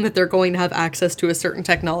assume that they're going to have access to a certain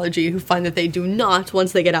technology who find that they do not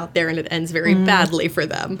once they get out there, and it ends very badly for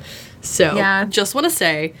them. So, just want to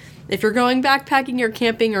say, if you're going backpacking or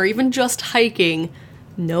camping or even just hiking,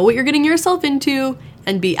 know what you're getting yourself into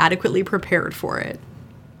and be adequately prepared for it.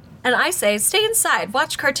 And I say, stay inside,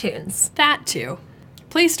 watch cartoons. That too.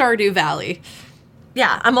 Play Stardew Valley.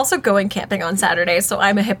 Yeah, I'm also going camping on Saturday, so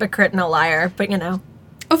I'm a hypocrite and a liar, but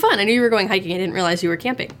Oh, fun. I knew you were going hiking. I didn't realize you were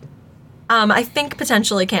camping. I think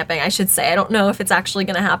potentially camping, I should say. I don't know if it's actually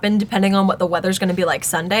going to happen, depending on what the weather's going to be like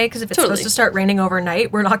Sunday, because if it's supposed to start raining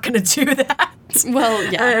overnight, we're not going to do that. Well,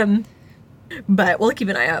 yeah. But we'll keep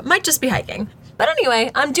an eye out. Might just be hiking. But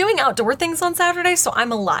anyway, I'm doing outdoor things on Saturday, so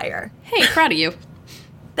I'm a liar. Hey, proud of you.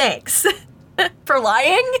 Thanks. For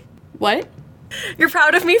lying? What? You're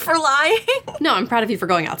proud of me for lying? No, I'm proud of you for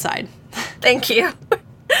going outside. Thank you.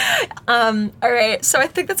 All right, so I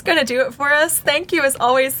think that's going to do it for us. Thank you, as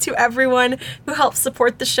always, to everyone who helps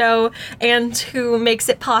support the show and who makes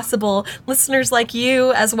it possible. Listeners like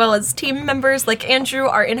you, as well as team members like Andrew,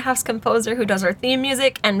 our in-house composer who does our theme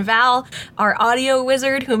music, and Val, our audio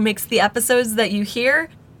wizard who makes the episodes that you hear.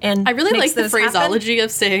 And I really like the phraseology happen.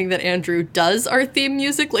 of saying that Andrew does our theme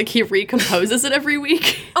music, he recomposes it every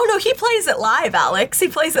week. Oh no, he plays it live, Alex. He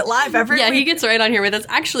plays it live every week. Yeah, he gets right on here with us.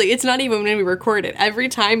 Actually, it's not even when we record it. Every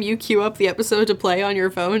time you queue up the episode to play on your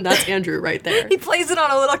phone, that's Andrew right there. He plays it on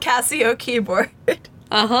a little Casio keyboard.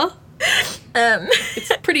 Uh-huh.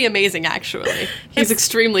 It's pretty amazing, actually. He's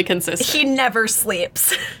extremely consistent. He never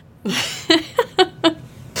sleeps.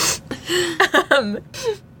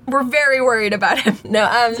 We're very worried about him.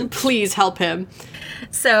 No, please help him.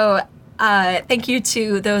 So, thank you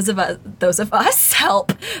to those of us.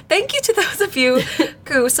 Help. Thank you to those of you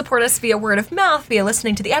who support us via word of mouth, via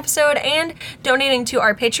listening to the episode, and donating to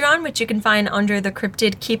our Patreon, which you can find under the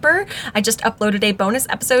Cryptid Keeper. I just uploaded a bonus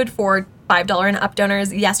episode for $5 and up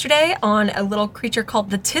donors yesterday on a little creature called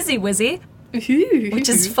the Tizzy Wizzy, which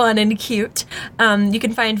is fun and cute. You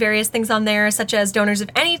can find various things on there, such as donors of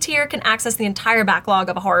any tier can access the entire backlog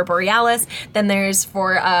of a Horror Borealis. Then there's,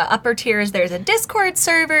 for upper tiers, there's a Discord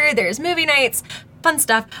server, there's movie nights, fun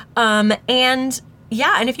stuff. And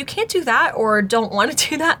if you can't do that or don't want to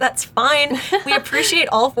do that, that's fine. We appreciate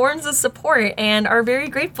all forms of support and are very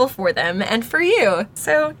grateful for them and for you.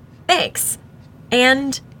 So, thanks.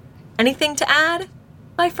 And anything to add,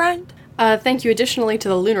 my friend? Thank you additionally to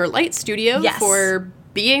the Lunar Light Studio for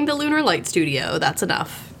being the Lunar Light Studio. That's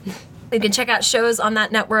enough. You can check out shows on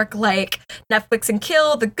that network like Netflix and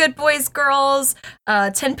Kill, The Good Boys Girls,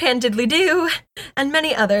 Tin Pan Diddly Doo, and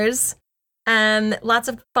many others. Lots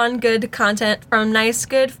of fun, good content from nice,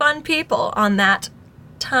 good, fun people on that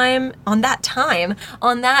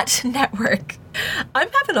network. I'm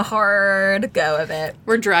having a hard go of it.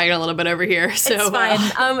 We're dragging a little bit over here, so it's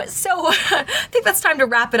fine. So I think that's time to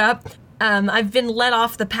wrap it up. I've been led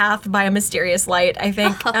off the path by a mysterious light, I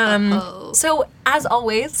think. So as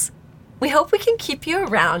always, we hope we can keep you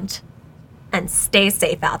around and stay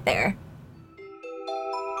safe out there.